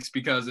 2 weeks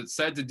because it's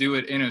said to do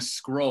it in a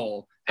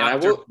scroll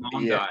after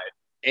mom died.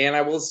 And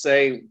I will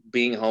say,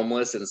 being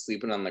homeless and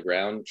sleeping on the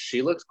ground,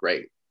 she looked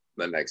great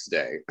the next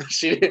day.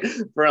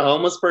 For a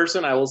homeless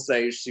person, I will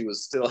say she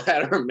still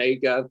had her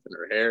makeup and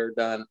her hair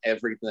done,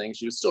 everything.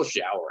 She was still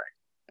showering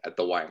at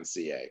the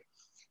YMCA.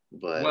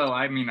 But well,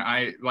 I mean,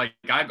 I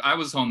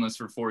was homeless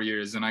for 4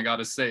 years, and I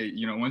gotta say,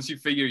 you know, once you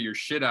figure your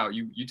shit out,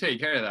 you take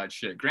care of that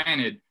shit.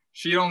 Granted,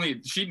 she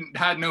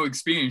had no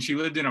experience. She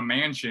lived in a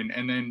mansion,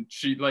 and then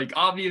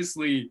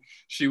obviously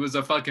she was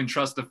a fucking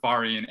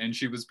trustafarian, and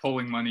she was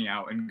pulling money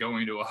out and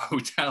going to a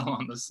hotel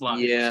on the slide.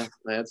 Yeah,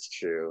 that's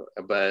true.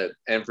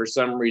 And for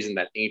some reason,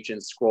 that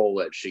ancient scroll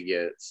that she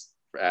gets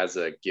as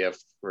a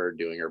gift for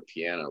doing her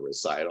piano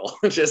recital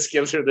just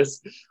gives her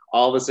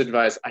all this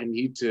advice. I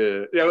need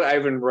to, I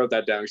even wrote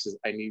that down. She says,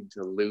 I need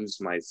to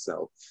lose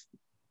myself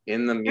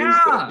in the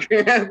music.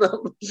 Yeah.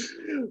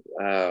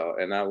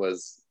 And that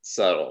was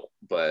subtle,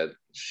 but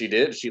she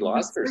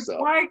lost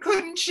herself. Why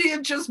couldn't she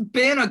have just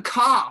been a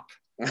cop?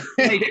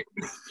 Let's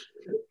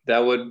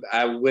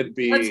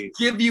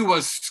give you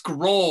a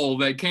scroll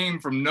that came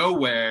from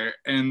nowhere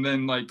and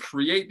then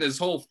create this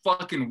whole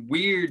fucking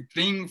weird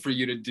thing for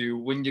you to do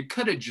when you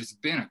could have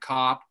just been a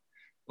cop.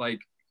 That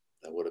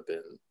would have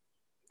been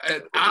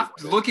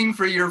after looking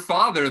for your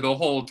father the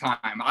whole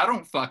time. I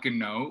don't fucking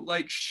know.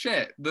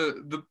 Shit.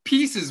 The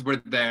pieces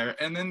were there,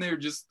 and then they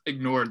just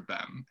ignored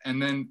them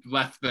and then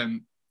left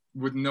them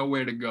with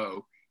nowhere to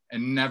go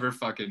and never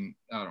fucking,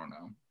 I don't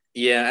know.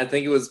 Yeah, I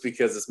think it was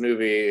because this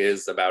movie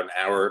is about an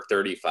hour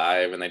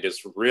 35, and they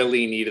just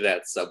really needed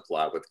that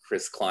subplot with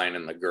Chris Klein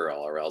and the girl,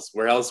 or else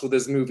where else would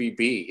this movie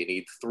be? You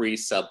need 3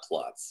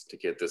 subplots to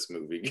get this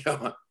movie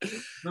going.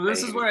 Well,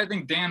 this is where I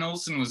think Dan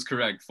Olson was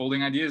correct.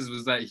 Folding Ideas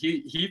was that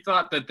he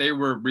thought that they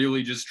were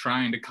really just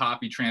trying to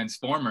copy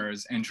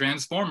Transformers, and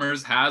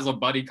Transformers has a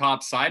buddy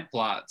cop side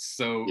plot,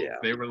 so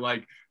they were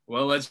like,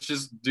 well, let's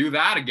just do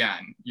that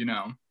again, you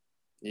know?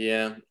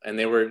 Yeah,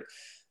 and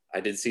I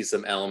did see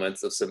some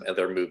elements of some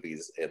other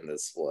movies in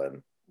this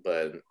one.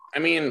 But, I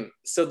mean,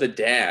 so the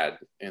dad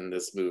in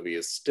this movie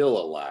is still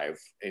alive,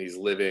 and he's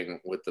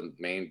living with the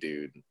main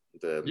dude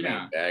the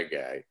main bad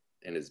guy,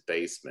 in his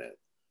basement,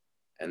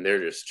 and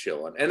they're just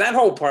chilling. And that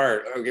whole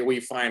part, okay, we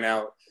find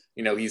out,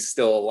 you know, he's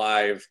still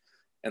alive,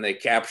 and they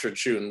capture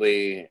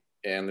Chun-Li,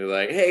 and they're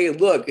like, hey,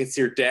 look, it's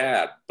your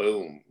dad.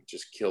 Boom,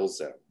 just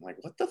kills him. I'm like,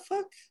 what the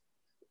fuck?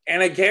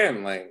 And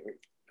again, like,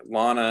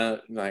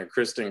 Lana, like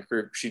Kristen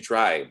Krug, she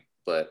tried,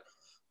 but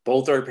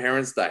both her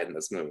parents died in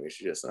this movie.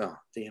 She just, oh,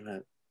 damn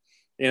it.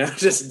 You know,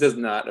 just does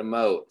not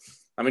emote.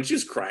 I mean, she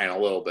was crying a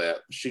little bit.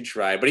 She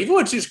tried. But even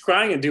when she's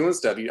crying and doing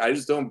stuff, I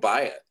just don't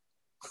buy it.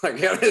 Like,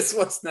 this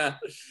was not.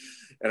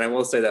 And I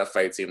will say that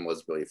fight scene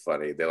was really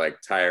funny. They like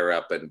tie her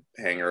up and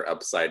hang her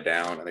upside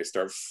down, and they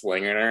start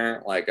flinging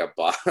her like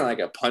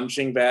a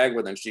punching bag,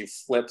 but then she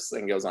flips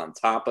and goes on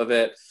top of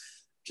it.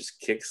 Just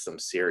kicks some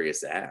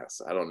serious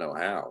ass. I don't know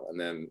how.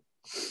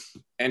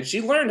 And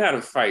she learned how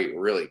to fight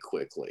really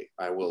quickly,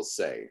 I will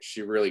say.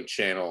 She really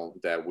channeled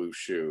that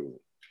wushu.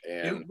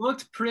 And it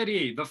looked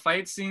pretty. The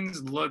fight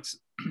scenes looked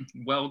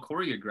well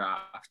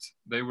choreographed.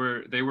 They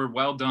were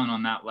well done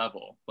on that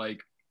level.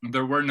 Like,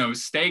 there were no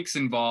stakes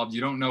involved. You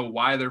don't know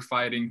why they're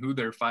fighting, who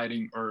they're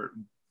fighting, or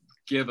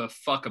give a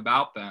fuck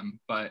about them,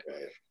 but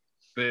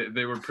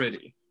they were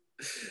pretty.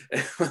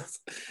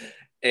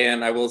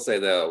 And I will say,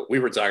 though, we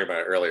were talking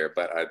about it earlier,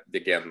 but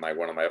again,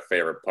 one of my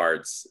favorite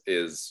parts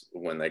is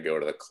when they go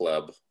to the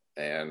club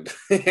and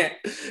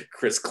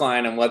Chris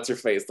Klein and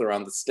what's-her-face, they're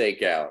on the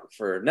stakeout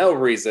for no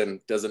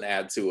reason, doesn't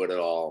add to it at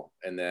all.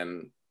 And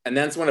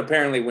that's when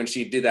apparently when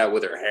she did that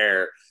with her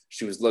hair,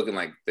 she was looking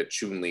like the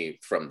Chun-Li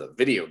from the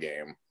video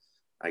game.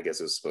 I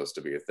guess it was supposed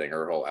to be a thing,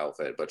 her whole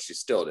outfit, but she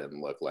still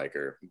didn't look like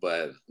her.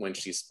 But when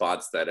she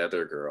spots that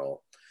other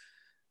girl,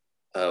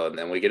 oh, and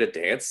then we get a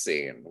dance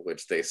scene,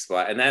 which they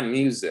spot, and that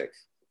music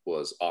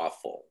was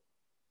awful.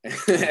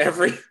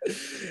 It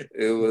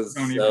was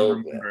so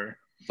bad.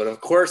 But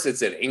of course,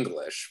 it's in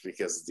English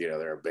because, you know,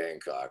 they're in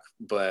Bangkok.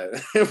 But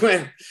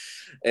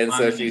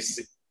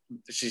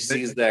she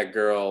sees that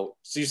girl.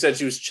 So you said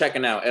she was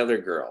checking out other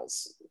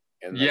girls.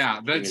 And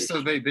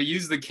so they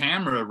use the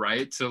camera,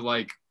 right, to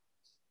like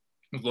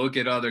look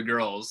at other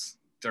girls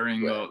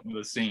during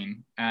the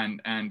scene, and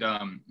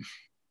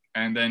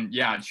then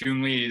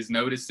Chun-Li is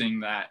noticing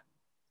that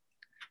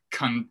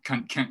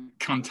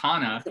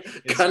Kantana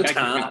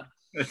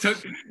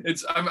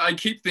is I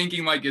keep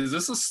thinking, like, is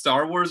this a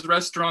Star Wars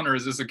restaurant or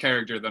is this a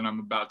character that I'm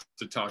about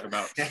to talk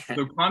about?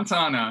 So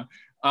Kantana,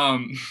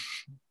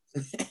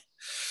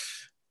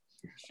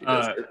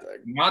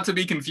 not to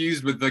be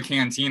confused with the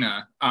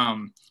Cantina,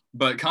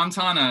 but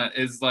Kantana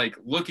is like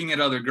looking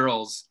at other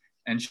girls,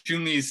 and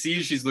Chun-Li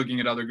sees she's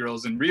looking at other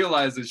girls and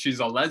realizes she's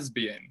a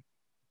lesbian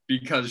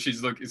because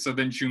she's looking. So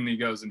then Chun-Li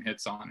goes and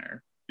hits on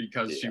her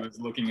because she was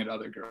looking at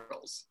other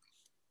girls.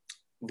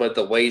 But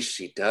the way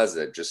she does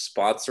it, just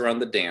spots her on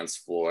the dance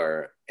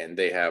floor, and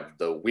they have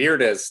the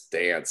weirdest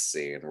dance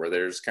scene where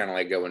they're just kind of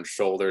like going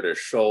shoulder to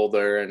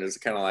shoulder and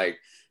just kind of like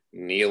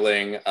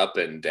kneeling up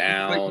and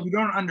down. Like, you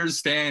don't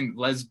understand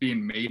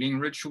lesbian mating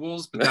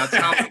rituals, but that's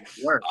how it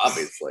works.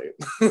 Obviously.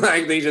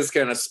 Like, they just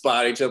kind of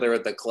spot each other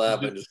at the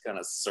club and just kind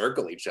of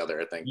circle each other,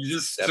 I think. You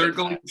just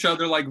circle each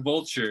other like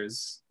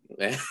vultures.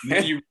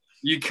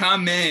 You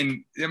come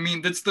in, I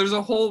mean, there's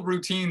a whole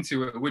routine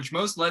to it, which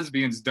most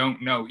lesbians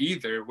don't know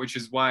either, which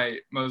is why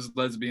most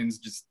lesbians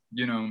just,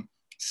 you know,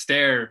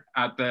 stare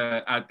at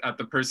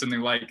the person they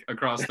like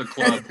across the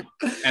club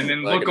and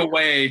then look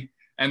away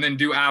and then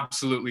do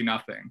absolutely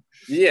nothing.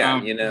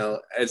 Yeah, you know,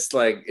 it's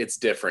like, it's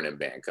different in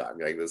Bangkok.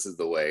 Like, this is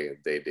the way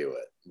they do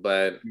it.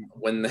 But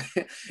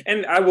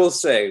and I will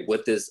say,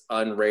 with this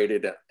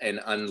unrated and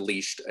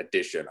unleashed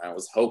edition, I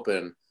was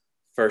hoping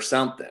for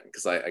something,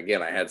 because I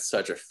had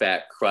such a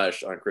fat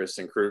crush on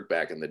Kristen Krug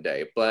back in the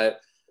day, but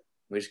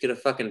we just get a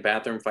fucking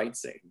bathroom fight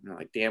scene. I'm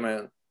like, damn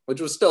it,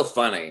 which was still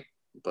funny,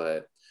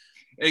 but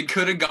it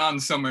could have gone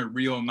somewhere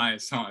real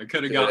nice, huh? It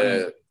could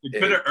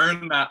have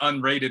earned that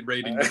unrated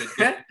rating.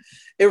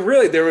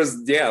 There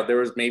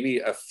was maybe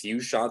a few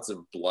shots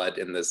of blood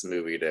in this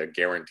movie to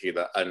guarantee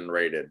the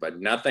unrated, but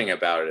nothing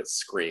about it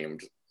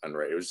screamed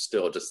unrated. It was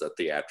still just a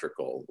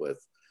theatrical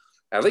with,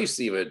 at least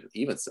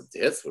even some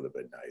tits would have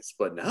been nice,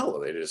 but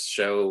no, they just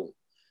show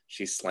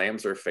she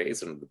slams her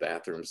face into the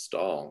bathroom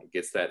stall,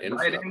 gets that info.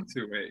 Right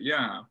into it,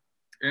 yeah.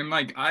 And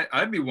like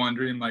I'd be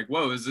wondering, like,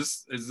 whoa, is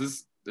this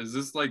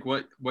like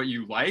what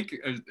you like?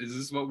 Is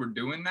this what we're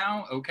doing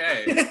now?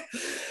 Okay.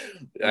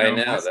 I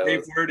know. My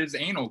safe word is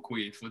anal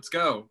queef. Let's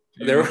go.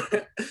 There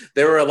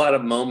were a lot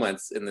of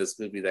moments in this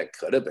movie that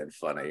could have been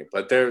funny,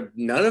 but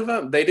none of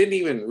them, they didn't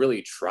even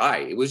really try.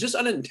 It was just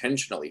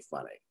unintentionally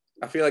funny.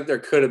 I feel like there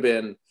could have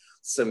been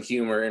some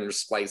humor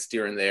interspliced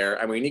here and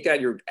there. I mean, you got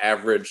your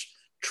average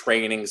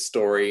training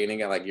story and you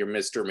got like your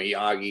Mr.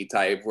 Miyagi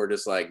type where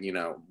just like, you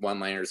know,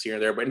 one-liners here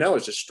and there, but no,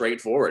 it's just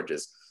straightforward.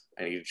 Just,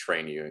 I need to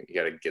train you. You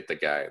got to get the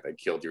guy that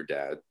killed your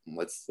dad.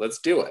 Let's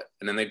do it.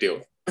 And then they do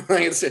it.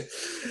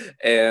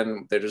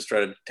 And they're just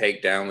trying to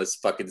take down this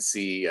fucking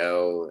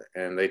CEO,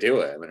 and they do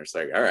it. And they're just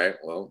like, all right,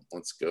 well,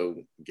 let's go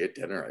get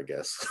dinner, I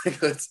guess.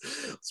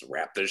 let's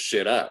wrap this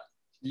shit up.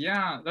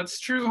 Yeah, that's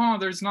true, huh?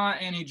 There's not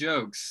any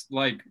jokes.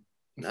 Like,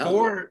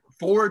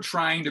 for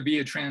trying to be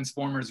a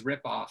Transformers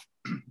ripoff,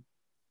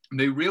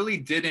 they really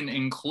didn't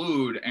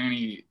include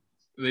any.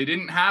 They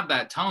didn't have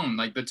that tone.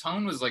 Like the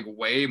tone was like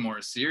way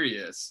more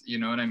serious. You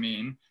know what I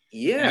mean?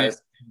 Yeah.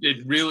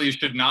 It really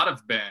should not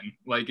have been.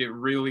 Like it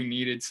really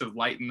needed to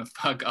lighten the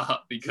fuck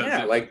up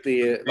because like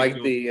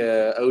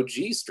the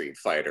OG Street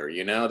Fighter.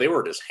 You know, they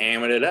were just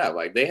hamming it up.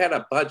 Like they had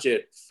a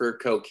budget for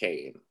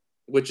cocaine,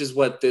 which is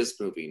what this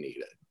movie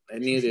needed.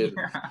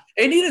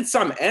 It needed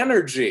some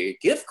energy.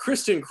 Give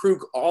Kristen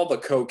Krug all the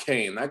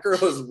cocaine. That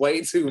girl is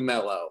way too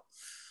mellow.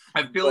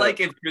 I feel like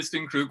if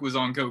Kristen Krug was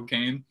on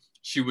cocaine,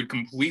 she would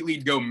completely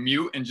go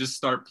mute and just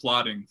start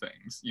plotting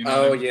things. You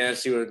know? Oh yeah,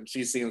 she would.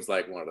 She seems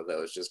like one of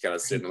those, just kind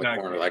of sitting in the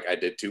corner, like I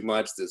did too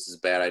much. This is a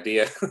bad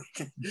idea.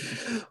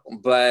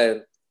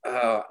 But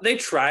they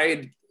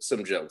tried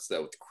some jokes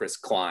though with Chris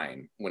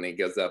Klein when he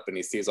goes up and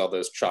he sees all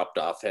those chopped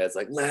off heads,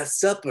 like Last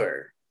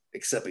Supper.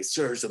 Except he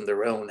serves them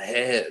their own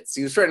heads.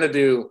 He was trying to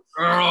do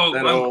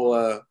that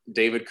whole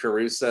David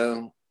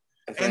Caruso.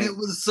 And it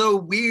was so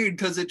weird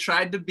because it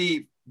tried to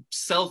be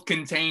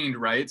self-contained,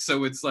 right?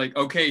 So it's like,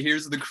 okay,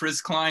 here's the Chris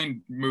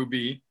Klein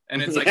movie,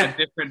 and it's like a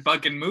different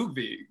fucking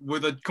movie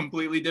with a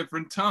completely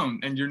different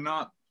tone, and you're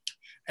not.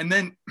 And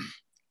then,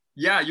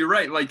 yeah, you're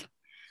right. Like,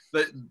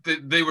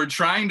 they were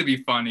trying to be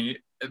funny,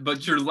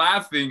 but you're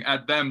laughing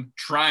at them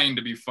trying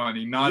to be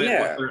funny, not at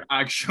what they're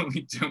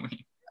actually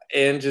doing.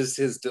 And just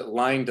his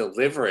line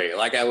delivery.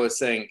 Like I was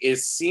saying, it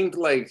seemed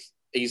like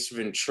Ace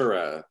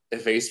Ventura,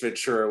 if Ace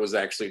Ventura was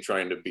actually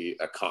trying to be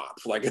a cop,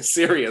 like a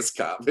serious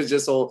cop. It's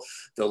just whole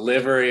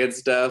delivery and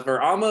stuff.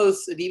 Or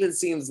almost, it even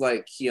seems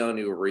like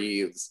Keanu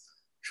Reeves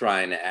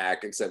trying to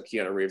act, except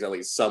Keanu Reeves, at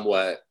least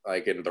somewhat,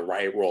 like in the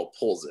right role,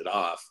 pulls it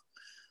off.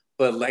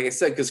 But like I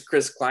said, because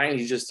Chris Klein,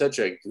 he's just such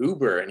a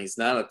goober and he's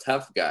not a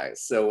tough guy.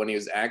 So when he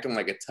was acting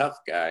like a tough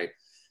guy,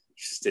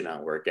 just did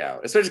not work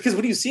out, especially because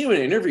when you see him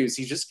in interviews,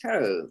 he just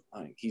kind of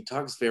like he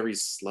talks very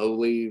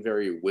slowly,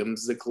 very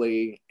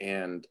whimsically,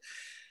 and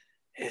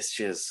it's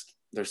just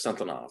there's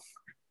something off.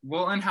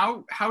 Well, and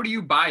how do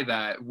you buy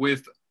that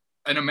with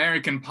an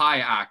American Pie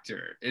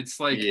actor? It's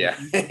like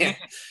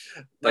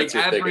like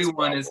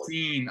everyone has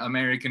seen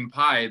American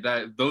Pie,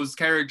 that those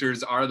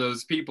characters are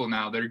those people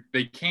now.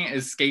 They can't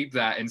escape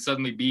that and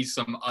suddenly be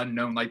some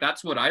unknown. Like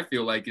that's what I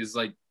feel like is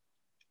like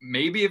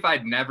maybe if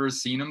I'd never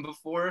seen him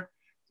before,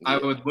 I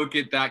would look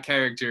at that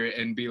character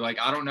and be like,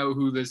 I don't know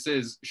who this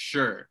is.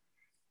 Sure.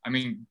 I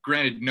mean,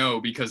 granted, no,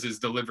 because his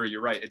delivery,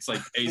 you're right. It's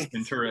like Ace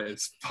Ventura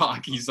as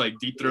fuck. He's like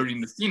deep throating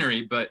the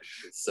scenery, but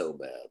it's so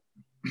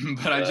bad.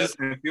 But I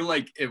feel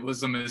like it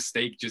was a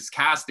mistake just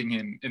casting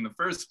him in the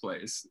first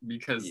place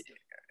because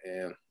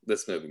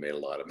this movie made a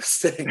lot of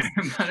mistakes.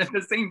 But at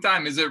the same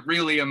time, is it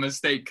really a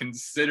mistake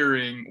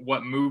considering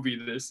what movie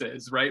this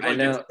is, right? Like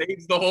it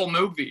saves the whole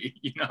movie,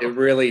 you know? It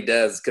really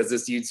does, because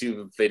this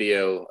YouTube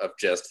video of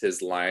just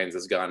his lines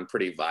has gone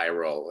pretty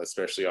viral,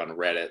 especially on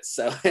Reddit.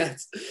 So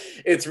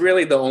it's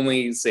really the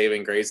only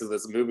saving grace of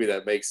this movie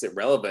that makes it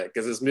relevant,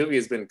 because this movie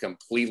has been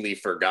completely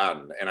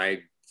forgotten. And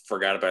I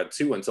forgot about it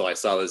too until I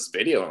saw this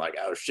video and like,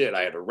 oh shit,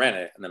 I had to rent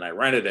it. And then I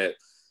rented it.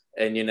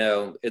 And you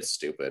know, it's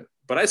stupid,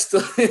 but I still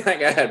think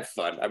I had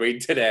fun. I mean,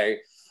 today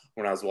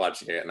when I was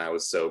watching it and I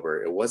was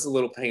sober, it was a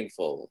little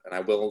painful. And I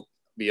will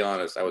be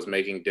honest, I was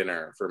making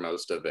dinner for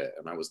most of it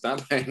and I was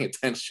not paying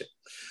attention.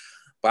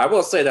 But I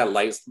will say that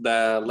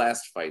the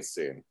last fight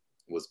scene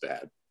was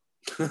bad.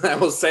 I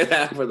will say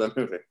that for the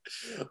movie.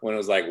 When it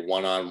was like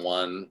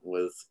one-on-one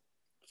with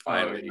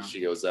finally she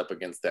goes up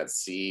against that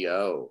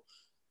CEO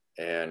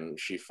and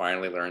she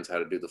finally learns how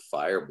to do the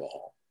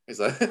fireball. He's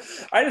like,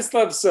 I just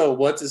love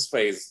what's his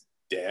face,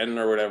 Den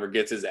or whatever,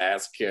 gets his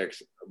ass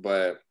kicked,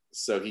 but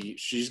so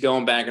she's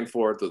going back and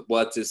forth with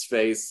what's his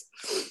face,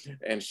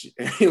 and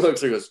he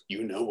looks at her and goes,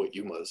 you know what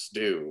you must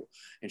do,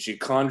 and she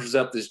conjures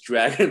up this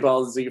Dragon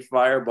Ball Z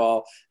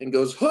fireball and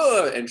goes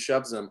huh, and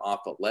shoves him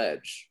off a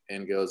ledge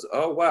and goes,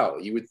 oh wow,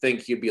 you would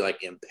think he'd be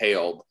like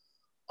impaled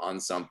on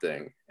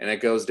something, and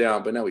it goes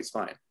down, but no, he's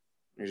fine.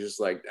 He's just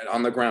like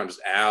on the ground,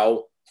 just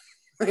ow.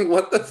 Like,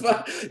 what the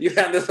fuck? You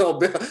have this whole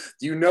bit.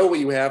 You know what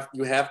you have?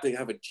 You have to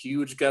have a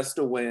huge gust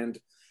of wind,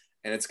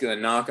 and it's going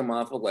to knock him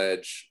off a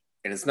ledge,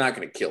 and it's not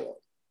going to kill him.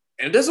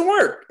 And it doesn't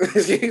work.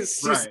 She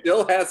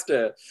still has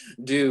to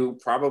do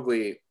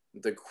probably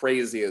the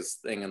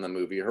craziest thing in the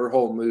movie. Her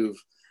whole move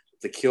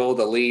to kill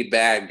the lead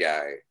bad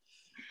guy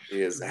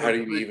is, how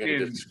do you even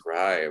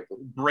describe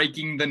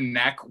breaking the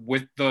neck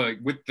with the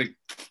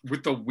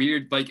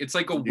weird, like it's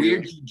like a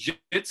weird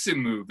jiu-jitsu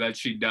move that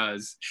she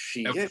does.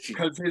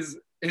 Because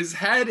his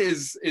head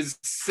is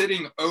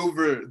sitting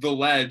over the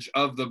ledge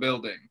of the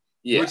building,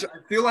 which I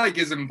feel like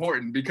is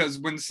important, because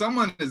when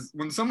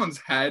someone's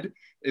head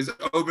is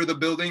over the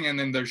building and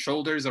then their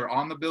shoulders are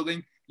on the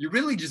building, you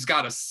really just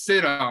gotta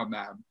sit on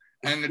them,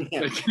 and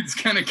it's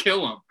gonna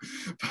kill him.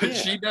 But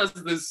she does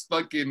this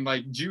fucking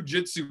like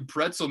jujitsu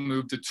pretzel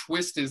move to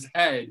twist his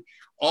head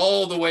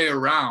all the way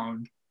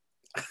around,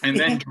 and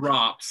then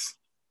drops.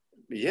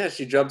 Yeah,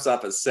 she jumps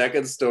off a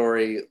second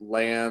story,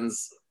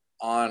 lands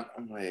on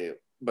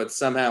but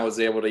somehow was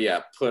able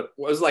to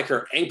was like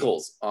her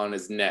ankles on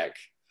his neck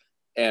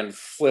and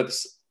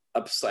flips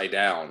upside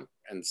down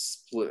and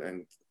split,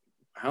 and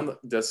how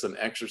does some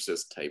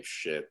Exorcist type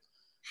shit.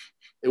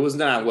 It was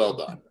not well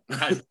done.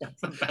 That's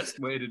the best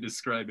way to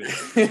describe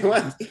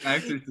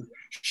it.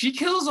 She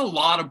kills a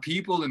lot of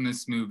people in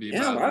this movie.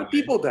 Yeah, a lot of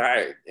people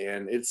died,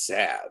 and it's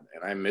sad,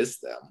 and I miss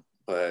them.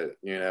 But,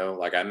 you know,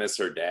 like I miss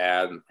her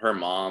dad, her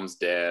mom's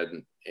dead,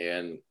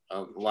 and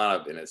a lot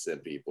of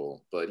innocent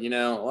people. But, you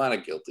know, a lot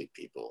of guilty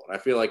people. And I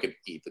feel like it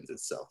evens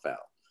itself out.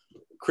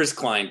 Chris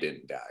Klein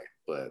didn't die,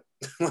 but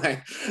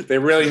like they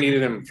really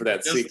needed him for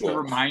that sequel. Just to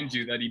remind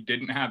you that he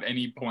didn't have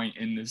any point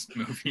in this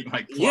movie,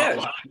 like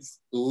plot-wise.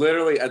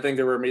 Literally, I think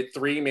there were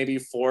 3, maybe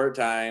 4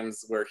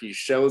 times where he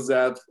shows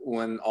up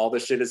when all the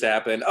shit has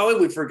happened. Oh,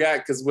 we forgot,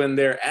 because when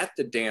they're at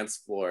the dance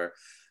floor,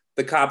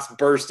 the cops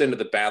burst into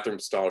the bathroom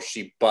stall.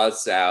 She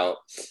busts out.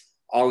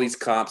 All these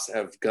cops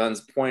have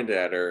guns pointed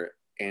at her,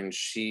 and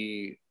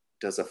she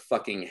does a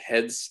fucking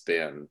head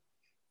spin.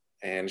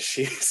 And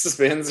she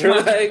spins her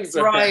legs.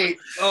 Right.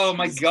 Oh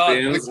my God.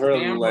 The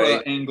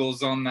camera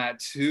angles on that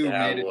too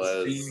made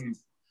it seem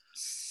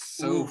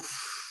so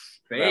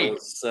fake. That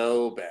was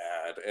so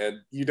bad.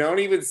 And you don't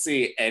even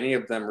see any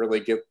of them really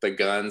get the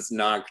guns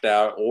knocked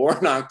out or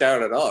knocked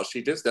out at all.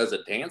 She just does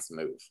a dance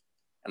move.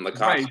 And the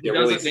cops get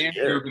really scared.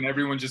 Move and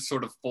everyone just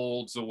sort of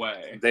folds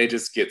away. They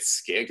just get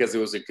scared because it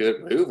was a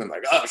good move and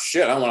like, oh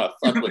shit, I want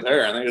to fuck with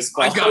her. And they just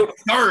I got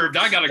served.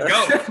 I gotta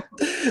go.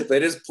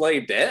 They just play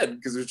dead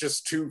because it was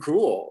just too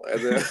cool.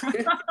 And then,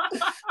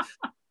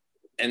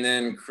 and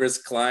then Chris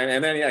Klein,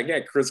 and then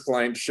again, Chris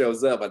Klein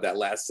shows up at that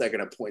last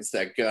second and points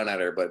that gun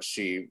at her, but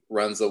she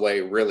runs away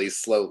really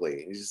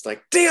slowly. He's just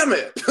like, damn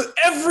it,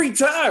 every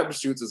time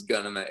shoots his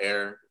gun in the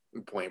air,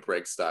 Point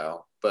Break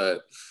style.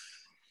 But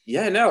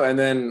yeah, no, and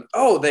then,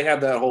 they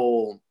have that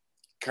whole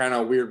kind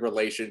of weird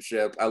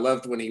relationship. I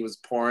loved when he was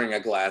pouring a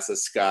glass of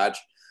scotch,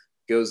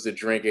 goes to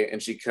drink it,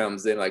 and she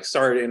comes in like,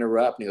 sorry to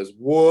interrupt, and he goes,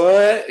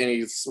 what? And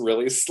he's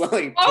really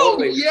like,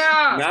 totally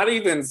not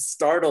even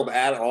startled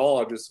at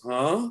all, just,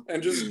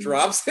 and just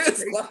drops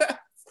his glass.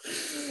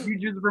 You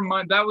just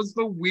that was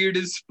the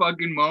weirdest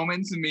fucking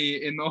moment to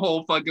me in the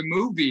whole fucking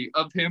movie,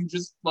 of him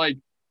just like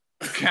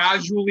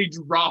casually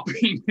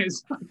dropping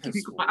his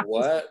fucking glass.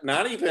 What?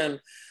 Not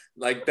even...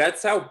 Like,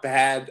 that's how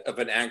bad of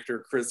an actor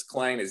Chris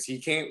Klein is. He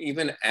can't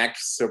even act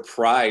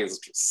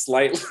surprised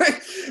slightly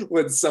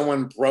when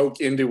someone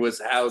broke into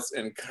his house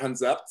and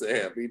comes up to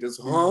him. He just,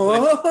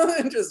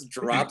 and just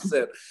drops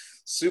it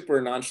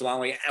super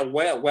nonchalantly,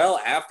 well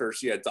after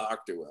she had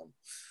talked to him.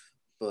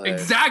 But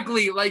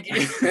exactly, like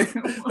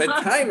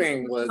the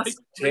timing was like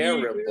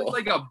terrible. It was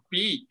like a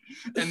beat,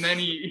 and then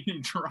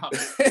he dropped.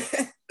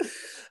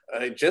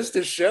 Just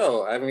to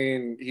show, I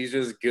mean, he's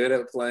just good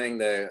at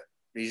playing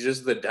he's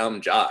just the dumb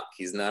jock.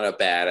 He's not a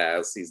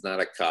badass. He's not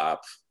a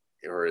cop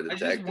or a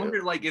detective. I just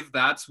wonder, like, if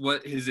that's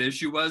what his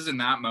issue was in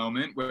that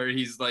moment, where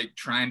he's like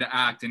trying to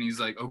act and he's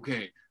like,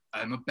 okay,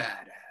 I'm a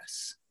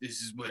badass.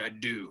 This is what I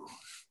do.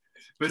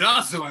 But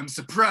also I'm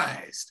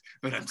surprised,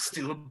 but I'm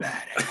still a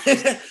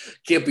badass.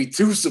 Can't be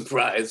too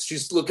surprised.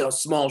 Just look how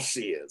small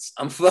she is.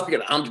 I'm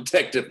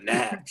Detective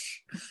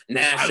Nash.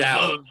 I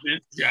love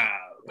this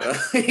job.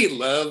 He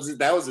loves it.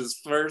 That was his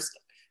first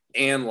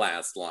and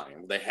last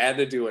line. They had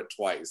to do it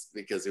twice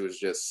because it was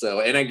just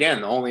so. And again,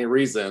 the only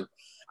reason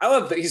I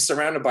love that he's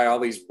surrounded by all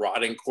these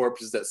rotting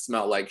corpses that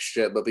smell like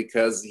shit, but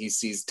because he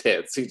sees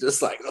tits, he's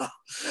just like,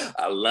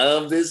 I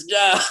love this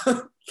job.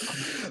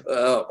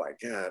 Oh my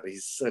God,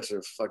 he's such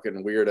a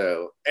fucking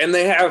weirdo. And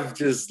they have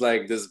just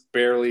like this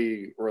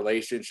barely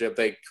relationship.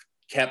 They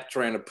kept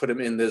trying to put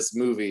him in this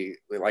movie.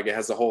 Like, it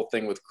has a whole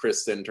thing with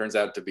Kristen, turns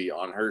out to be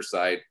on her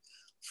side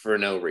for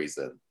no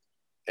reason.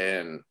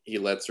 And he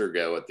lets her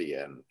go at the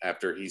end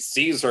after he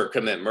sees her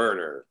commit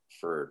murder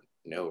for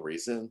no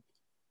reason.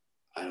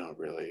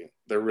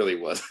 There really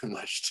wasn't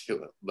much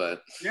to it,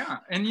 but yeah.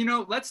 And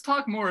let's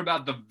talk more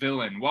about the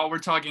villain while we're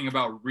talking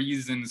about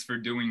reasons for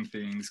doing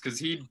things, because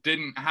he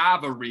didn't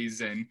have a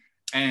reason.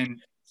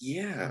 And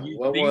yeah,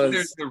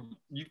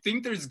 you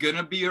think there's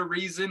gonna be a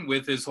reason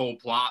with his whole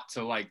plot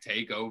to like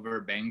take over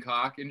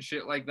Bangkok and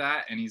shit like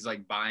that, and he's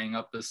like buying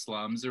up the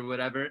slums or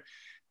whatever.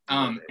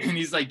 And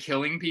he's like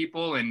killing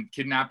people and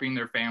kidnapping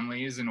their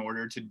families in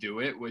order to do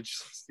it, which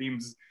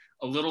seems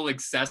a little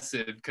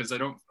excessive because I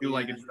don't feel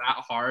like it's that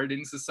hard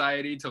in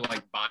society to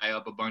like buy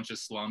up a bunch of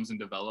slums and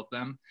develop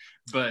them.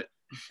 But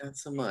not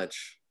so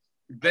much.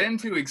 Then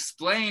to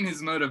explain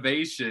his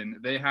motivation,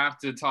 they have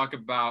to talk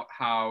about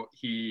how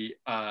he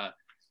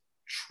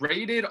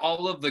traded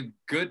all of the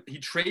good. He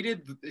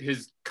traded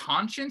his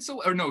conscience,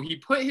 or no, he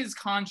put his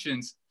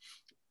conscience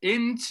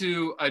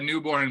into a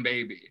newborn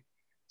baby.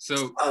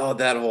 So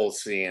that whole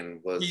scene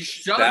was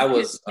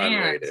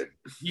unrated.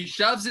 He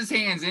shoves his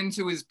hands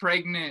into his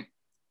pregnant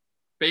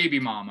baby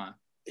mama.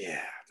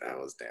 Yeah, that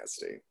was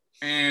nasty.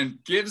 And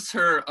gives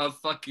her a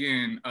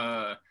fucking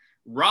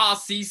raw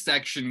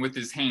C-section with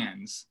his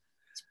hands.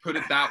 Let's put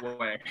it that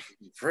way.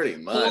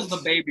 Pretty much. Pulls the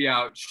baby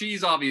out.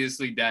 She's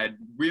obviously dead.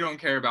 We don't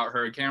care about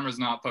her. Camera's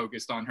not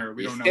focused on her.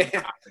 We don't know what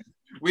happened.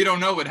 We don't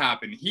know what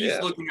happened. He's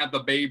looking at the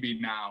baby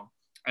now,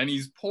 and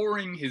he's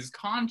pouring his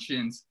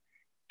conscience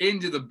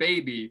into the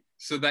baby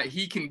so that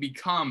he can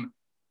become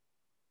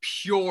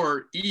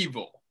pure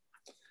evil.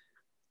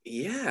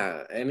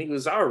 Yeah, and he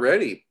was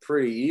already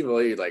pretty evil.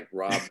 He like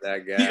robbed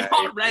that guy. He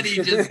already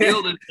just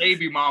killed his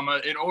baby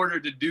mama in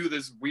order to do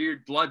this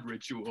weird blood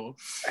ritual.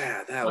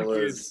 Yeah,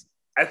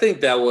 I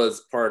think that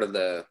was part of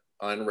the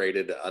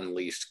unrated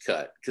Unleashed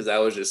cut, because that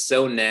was just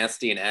so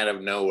nasty and out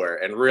of nowhere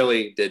and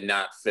really did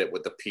not fit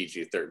with the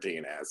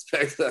PG-13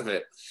 aspect of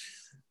it.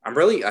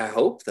 I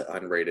hope the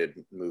unrated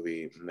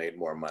movie made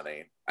more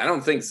money. I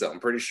don't think so. I'm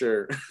pretty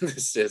sure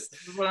this is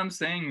what I'm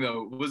saying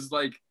though, was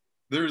like,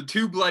 there are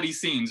two bloody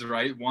scenes,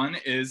 right? One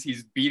is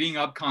he's beating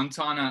up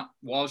Katana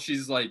while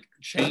she's like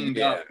chained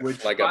up,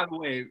 which by the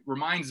way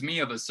reminds me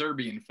of a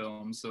Serbian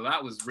film. So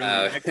that was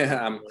really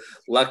I'm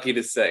lucky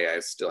to say I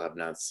still have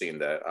not seen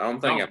that. I don't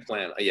think I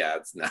plan. Yeah,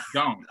 it's not.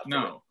 Don't.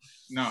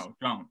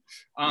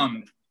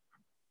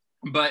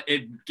 But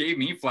it gave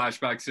me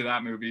flashbacks to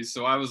that movie,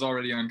 so I was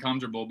already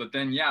uncomfortable. But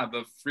then,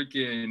 the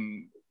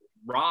freaking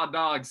raw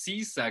dog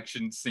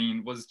C-section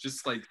scene was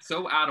just like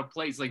so out of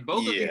place. Like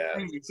both of these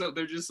things, so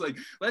they're just like,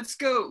 let's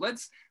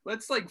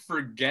like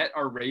forget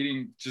our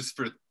rating just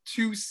for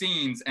 2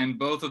 scenes, and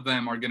both of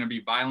them are going to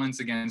be violence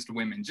against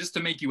women, just to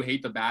make you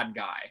hate the bad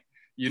guy.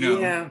 You know?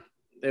 Yeah,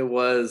 it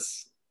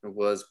was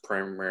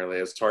primarily,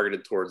 it was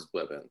targeted towards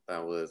women.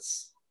 That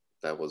was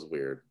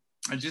weird.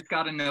 I just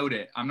gotta note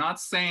it. I'm not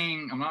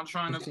trying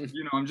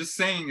to, I'm just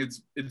saying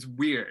it's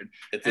weird.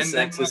 It's a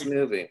sexist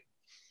movie.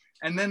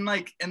 And then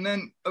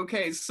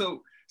okay,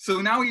 so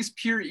now he's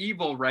pure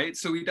evil, right?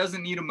 So he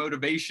doesn't need a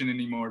motivation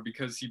anymore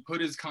because he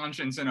put his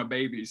conscience in a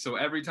baby. So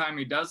every time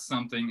he does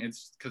something,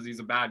 it's because he's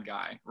a bad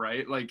guy,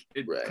 right? Like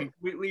it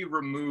completely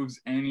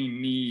removes any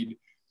need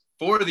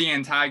for the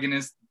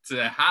antagonist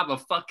to have a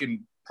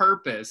fucking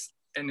purpose,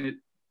 and it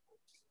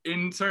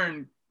in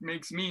turn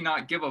makes me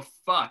not give a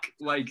fuck.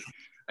 Like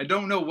I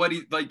don't know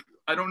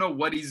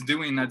what he's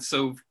doing that's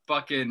so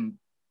fucking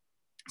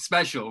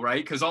special,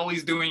 right? Because all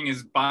he's doing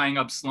is buying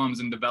up slums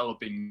and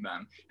developing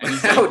them. And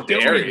he's how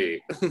dare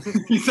he?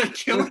 He's like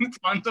killing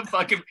tons of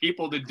fucking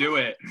people to do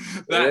it.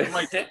 That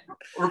like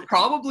were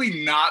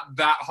probably not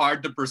that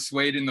hard to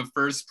persuade in the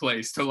first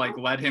place to like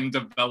let him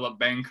develop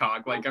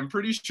Bangkok. Like I'm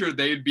pretty sure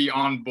they'd be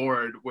on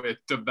board with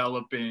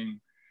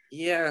developing.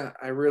 Yeah,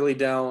 I really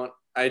don't.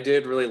 I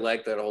did really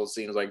like that whole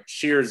scene. It was like,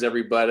 cheers,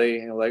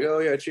 everybody. And like, oh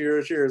yeah,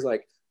 cheers, cheers.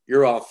 Like,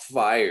 you're all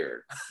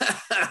fired.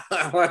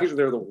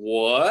 They're the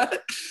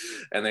what?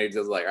 And they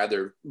just like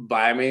either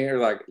buy me or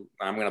like,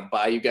 I'm gonna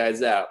buy you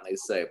guys out. And they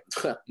say,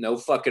 no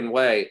fucking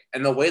way.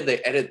 And the way they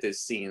edit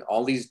this scene,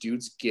 all these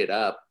dudes get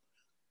up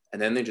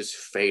and then they just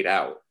fade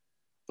out.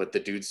 But the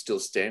dude's still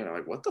standing. I'm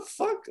like, what the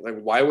fuck?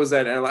 Like, why was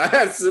that? And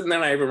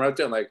then I even wrote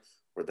down like,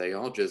 were they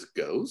all just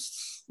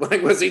ghosts?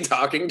 Like, was he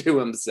talking to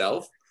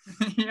himself?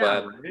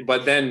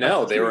 But then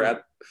no, they were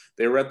at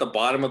the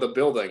bottom of the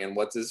building, and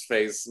what's his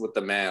face with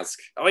the mask?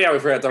 Oh yeah, we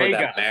forgot to talk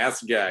about that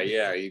mask guy.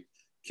 Yeah, he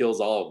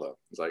kills all of them.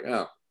 It's like,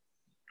 oh,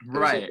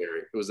 right.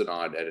 It was an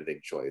odd editing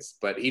choice,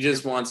 but he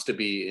just wants to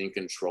be in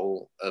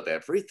control of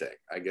everything.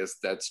 I guess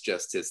that's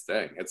just his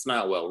thing. It's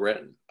not well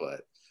written,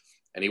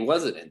 and he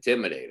wasn't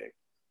intimidating.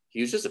 He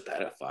was just a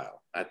pedophile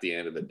at the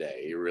end of the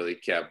day. He really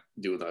kept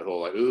doing that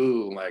whole like,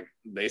 ooh, like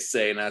they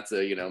say not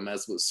to,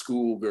 mess with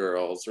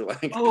schoolgirls or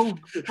like, oh,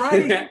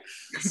 right.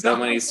 So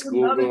many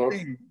schoolgirls.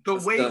 The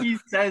way he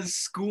says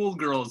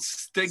schoolgirls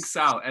sticks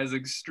out as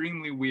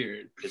extremely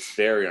weird. It's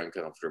very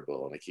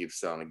uncomfortable, and he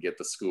keeps telling to get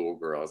the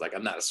schoolgirl. It's like,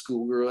 I'm not a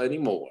schoolgirl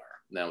anymore.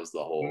 And that was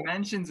the whole. He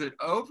mentions it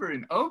over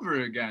and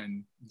over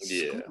again.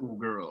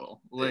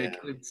 Schoolgirl, like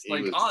it's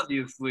like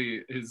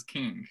obviously his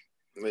king.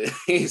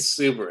 He's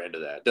super into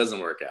that.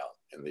 Doesn't work out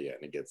in the end.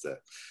 He gets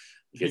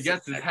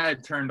his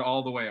head turned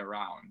all the way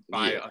around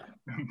by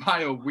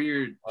a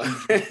weird.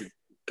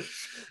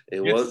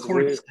 It was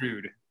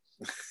corkscrewed.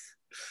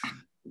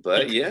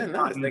 But yeah,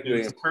 no, I think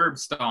we curb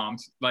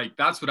stomped. Like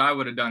that's what I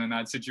would have done in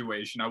that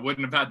situation. I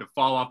wouldn't have had to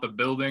fall off the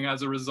building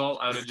as a result.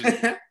 I would have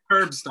just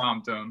curb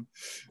stomped him.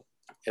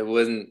 It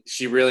wasn't.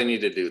 She really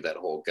needed to do that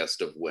whole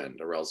gust of wind,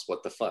 or else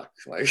what the fuck?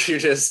 Like you're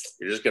just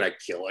gonna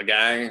kill a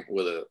guy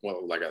with a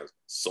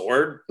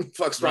sword? What the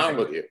fuck's wrong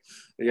with you?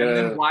 And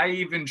then why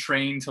even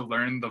train to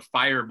learn the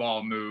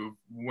fireball move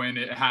when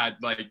it had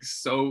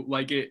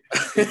it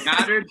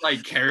mattered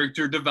like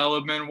character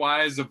development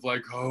wise of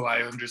like, oh,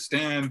 I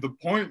understand the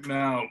point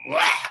now,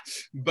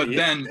 but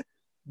then.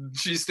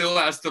 She still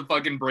has to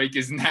fucking break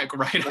his neck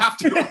right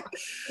after.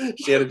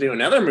 She had to do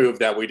another move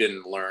that we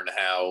didn't learn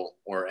how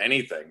or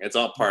anything. It's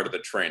all part of the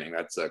training.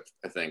 That's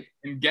I think.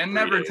 And Gen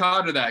never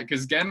taught her that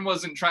because Gen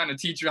wasn't trying to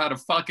teach her how to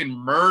fucking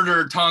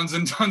murder tons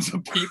and tons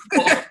of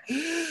people.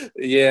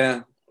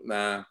 Yeah,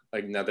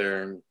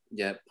 another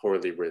yet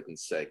poorly written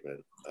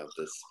segment of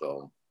this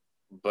film.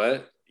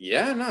 But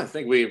yeah, no, I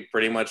think we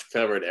pretty much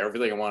covered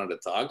everything I wanted to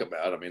talk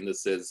about. I mean,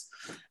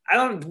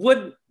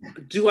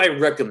 do I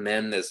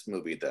recommend this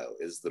movie though?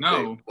 Is the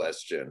big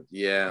question.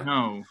 Yeah.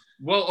 No.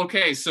 Well,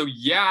 okay, so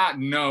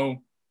no.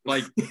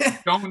 Like,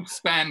 don't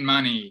spend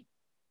money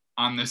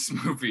on this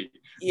movie.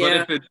 Yeah. But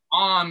if it's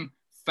on,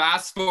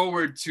 fast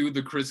forward to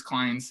the Chris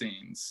Klein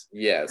scenes.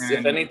 Yes.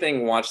 If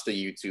anything, watch the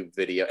YouTube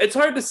video. It's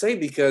hard to say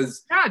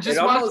because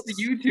just watch the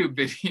YouTube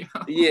video.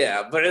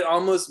 Yeah, but it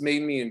almost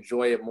made me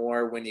enjoy it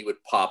more when he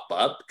would pop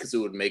up because it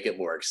would make it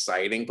more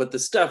exciting. But the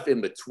stuff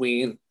in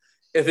between,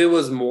 if it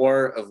was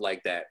more of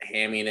like that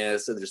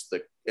hamminess and just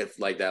if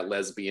like that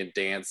lesbian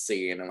dance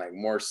scene and like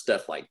more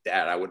stuff like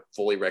that, I would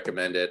fully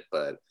recommend it.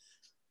 But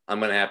I'm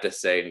gonna have to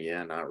say,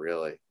 yeah, not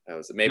really. That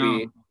was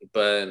maybe,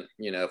 but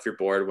if you're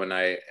bored one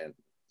night and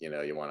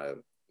you want to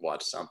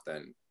watch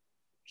something,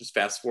 just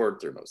fast forward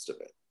through most of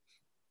it.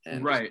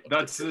 And right,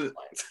 that's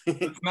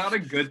not a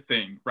good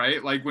thing,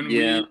 right? Like when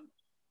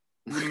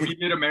we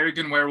did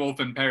American Werewolf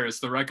in Paris,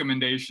 the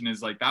recommendation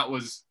is like that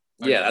was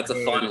that's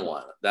a fun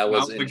one. That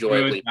was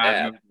enjoyably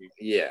bad.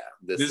 Yeah,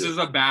 this is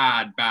a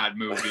bad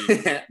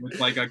movie with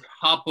like a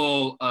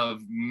couple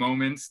of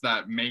moments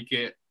that make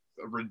it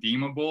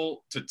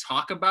redeemable to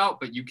talk about,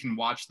 but you can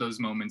watch those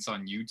moments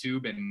on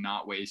YouTube and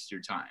not waste your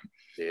time.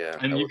 Yeah,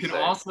 and you can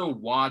also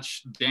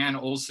watch Dan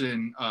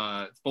Olson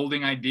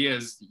Folding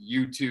Ideas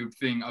YouTube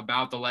thing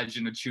about the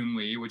Legend of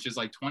Chun-Li, which is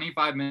like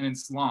 25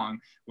 minutes long,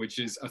 which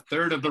is a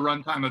third of the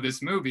runtime of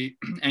this movie,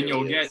 and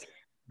you'll get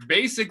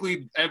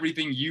basically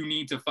everything you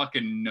need to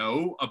fucking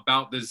know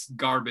about this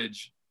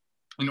garbage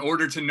in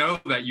order to know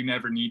that you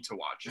never need to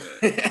watch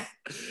it.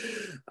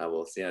 I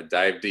will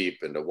dive deep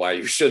into why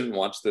you shouldn't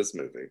watch this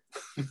movie.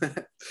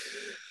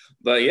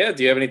 But yeah,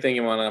 do you have anything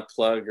you want to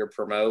plug or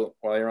promote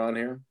while you're on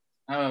here?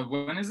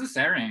 When is this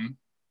airing?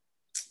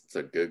 It's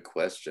a good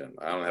question.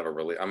 I don't have I'm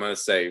going to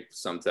say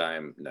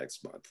sometime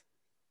next month.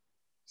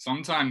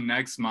 Sometime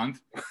next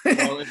month?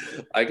 Well,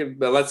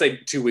 let's say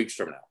 2 weeks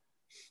from now.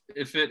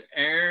 If it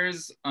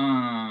airs,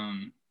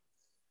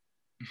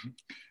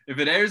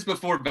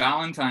 before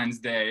Valentine's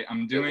Day,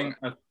 I'm doing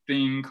a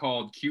thing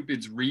called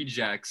Cupid's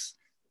Rejects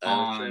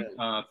on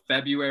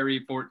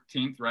February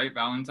 14th, right?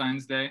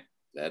 Valentine's Day.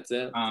 That's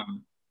it.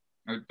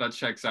 That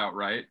checks out,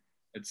 right?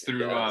 It's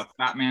through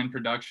Fat Man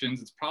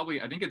Productions. It's probably,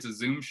 I think it's a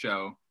Zoom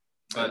show,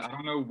 but I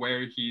don't know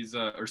where he's,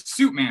 or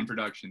Suit Man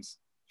Productions.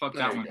 Fuck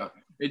that one up.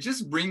 It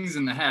just rings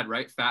in the head,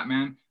 right? Fat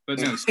Man. But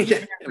no, Suit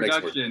Man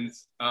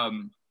Productions,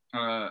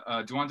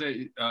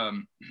 Duante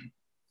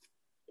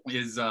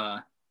is,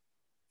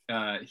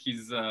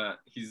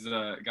 he's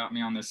got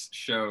me on this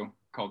show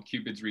called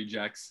Cupid's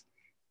Rejects.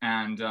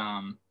 And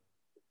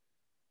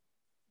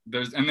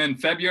then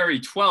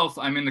February 12th,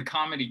 I'm in the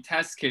Comedy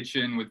Test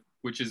Kitchen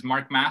which is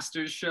Mark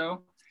Masters'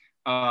 show.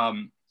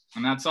 And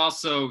that's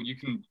also,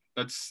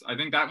 I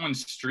think that one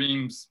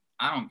streams,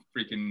 I don't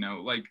freaking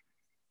know. Like,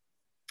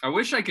 I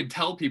wish I could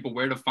tell people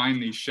where to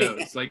find these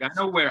shows. Like, I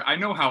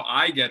know how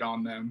I get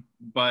on them,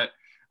 but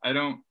I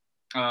don't.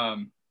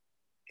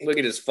 We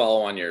could just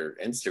follow on your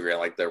Instagram,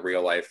 like the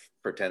Real Life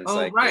Pretend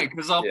Psychic. Oh, right,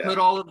 because I'll put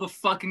all of the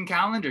fucking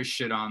calendar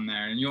shit on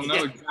there, and you'll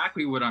know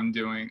exactly what I'm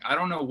doing. I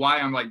don't know why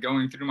I'm like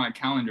going through my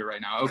calendar right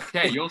now.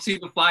 Okay, you'll see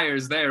the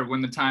flyers there when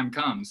the time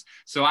comes.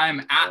 So I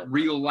am at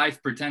Real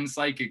Life Pretend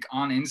Psychic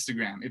on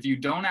Instagram. If you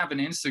don't have an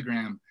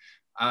Instagram,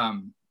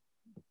 I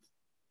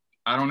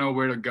don't know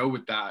where to go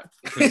with that.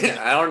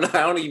 I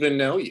don't even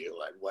know you.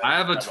 Like, I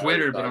have a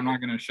Twitter, but I'm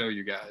not going to show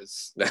you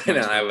guys.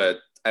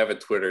 I have a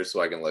Twitter,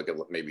 so I can look at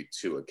maybe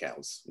 2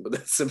 accounts, but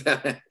that's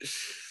about it.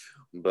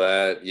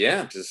 But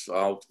yeah, just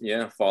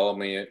follow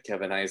me at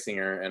Kevin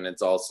Heisinger, and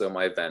it's also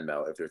my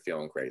Venmo if you're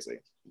feeling crazy.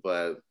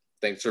 But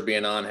thanks for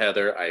being on,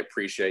 Heather. I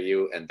appreciate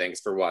you, and thanks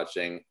for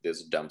watching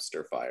this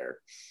dumpster fire.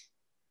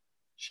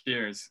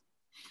 Cheers.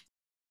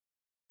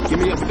 Give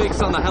me a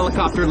fix on the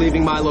helicopter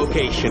leaving my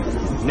location.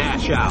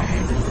 Nash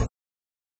out.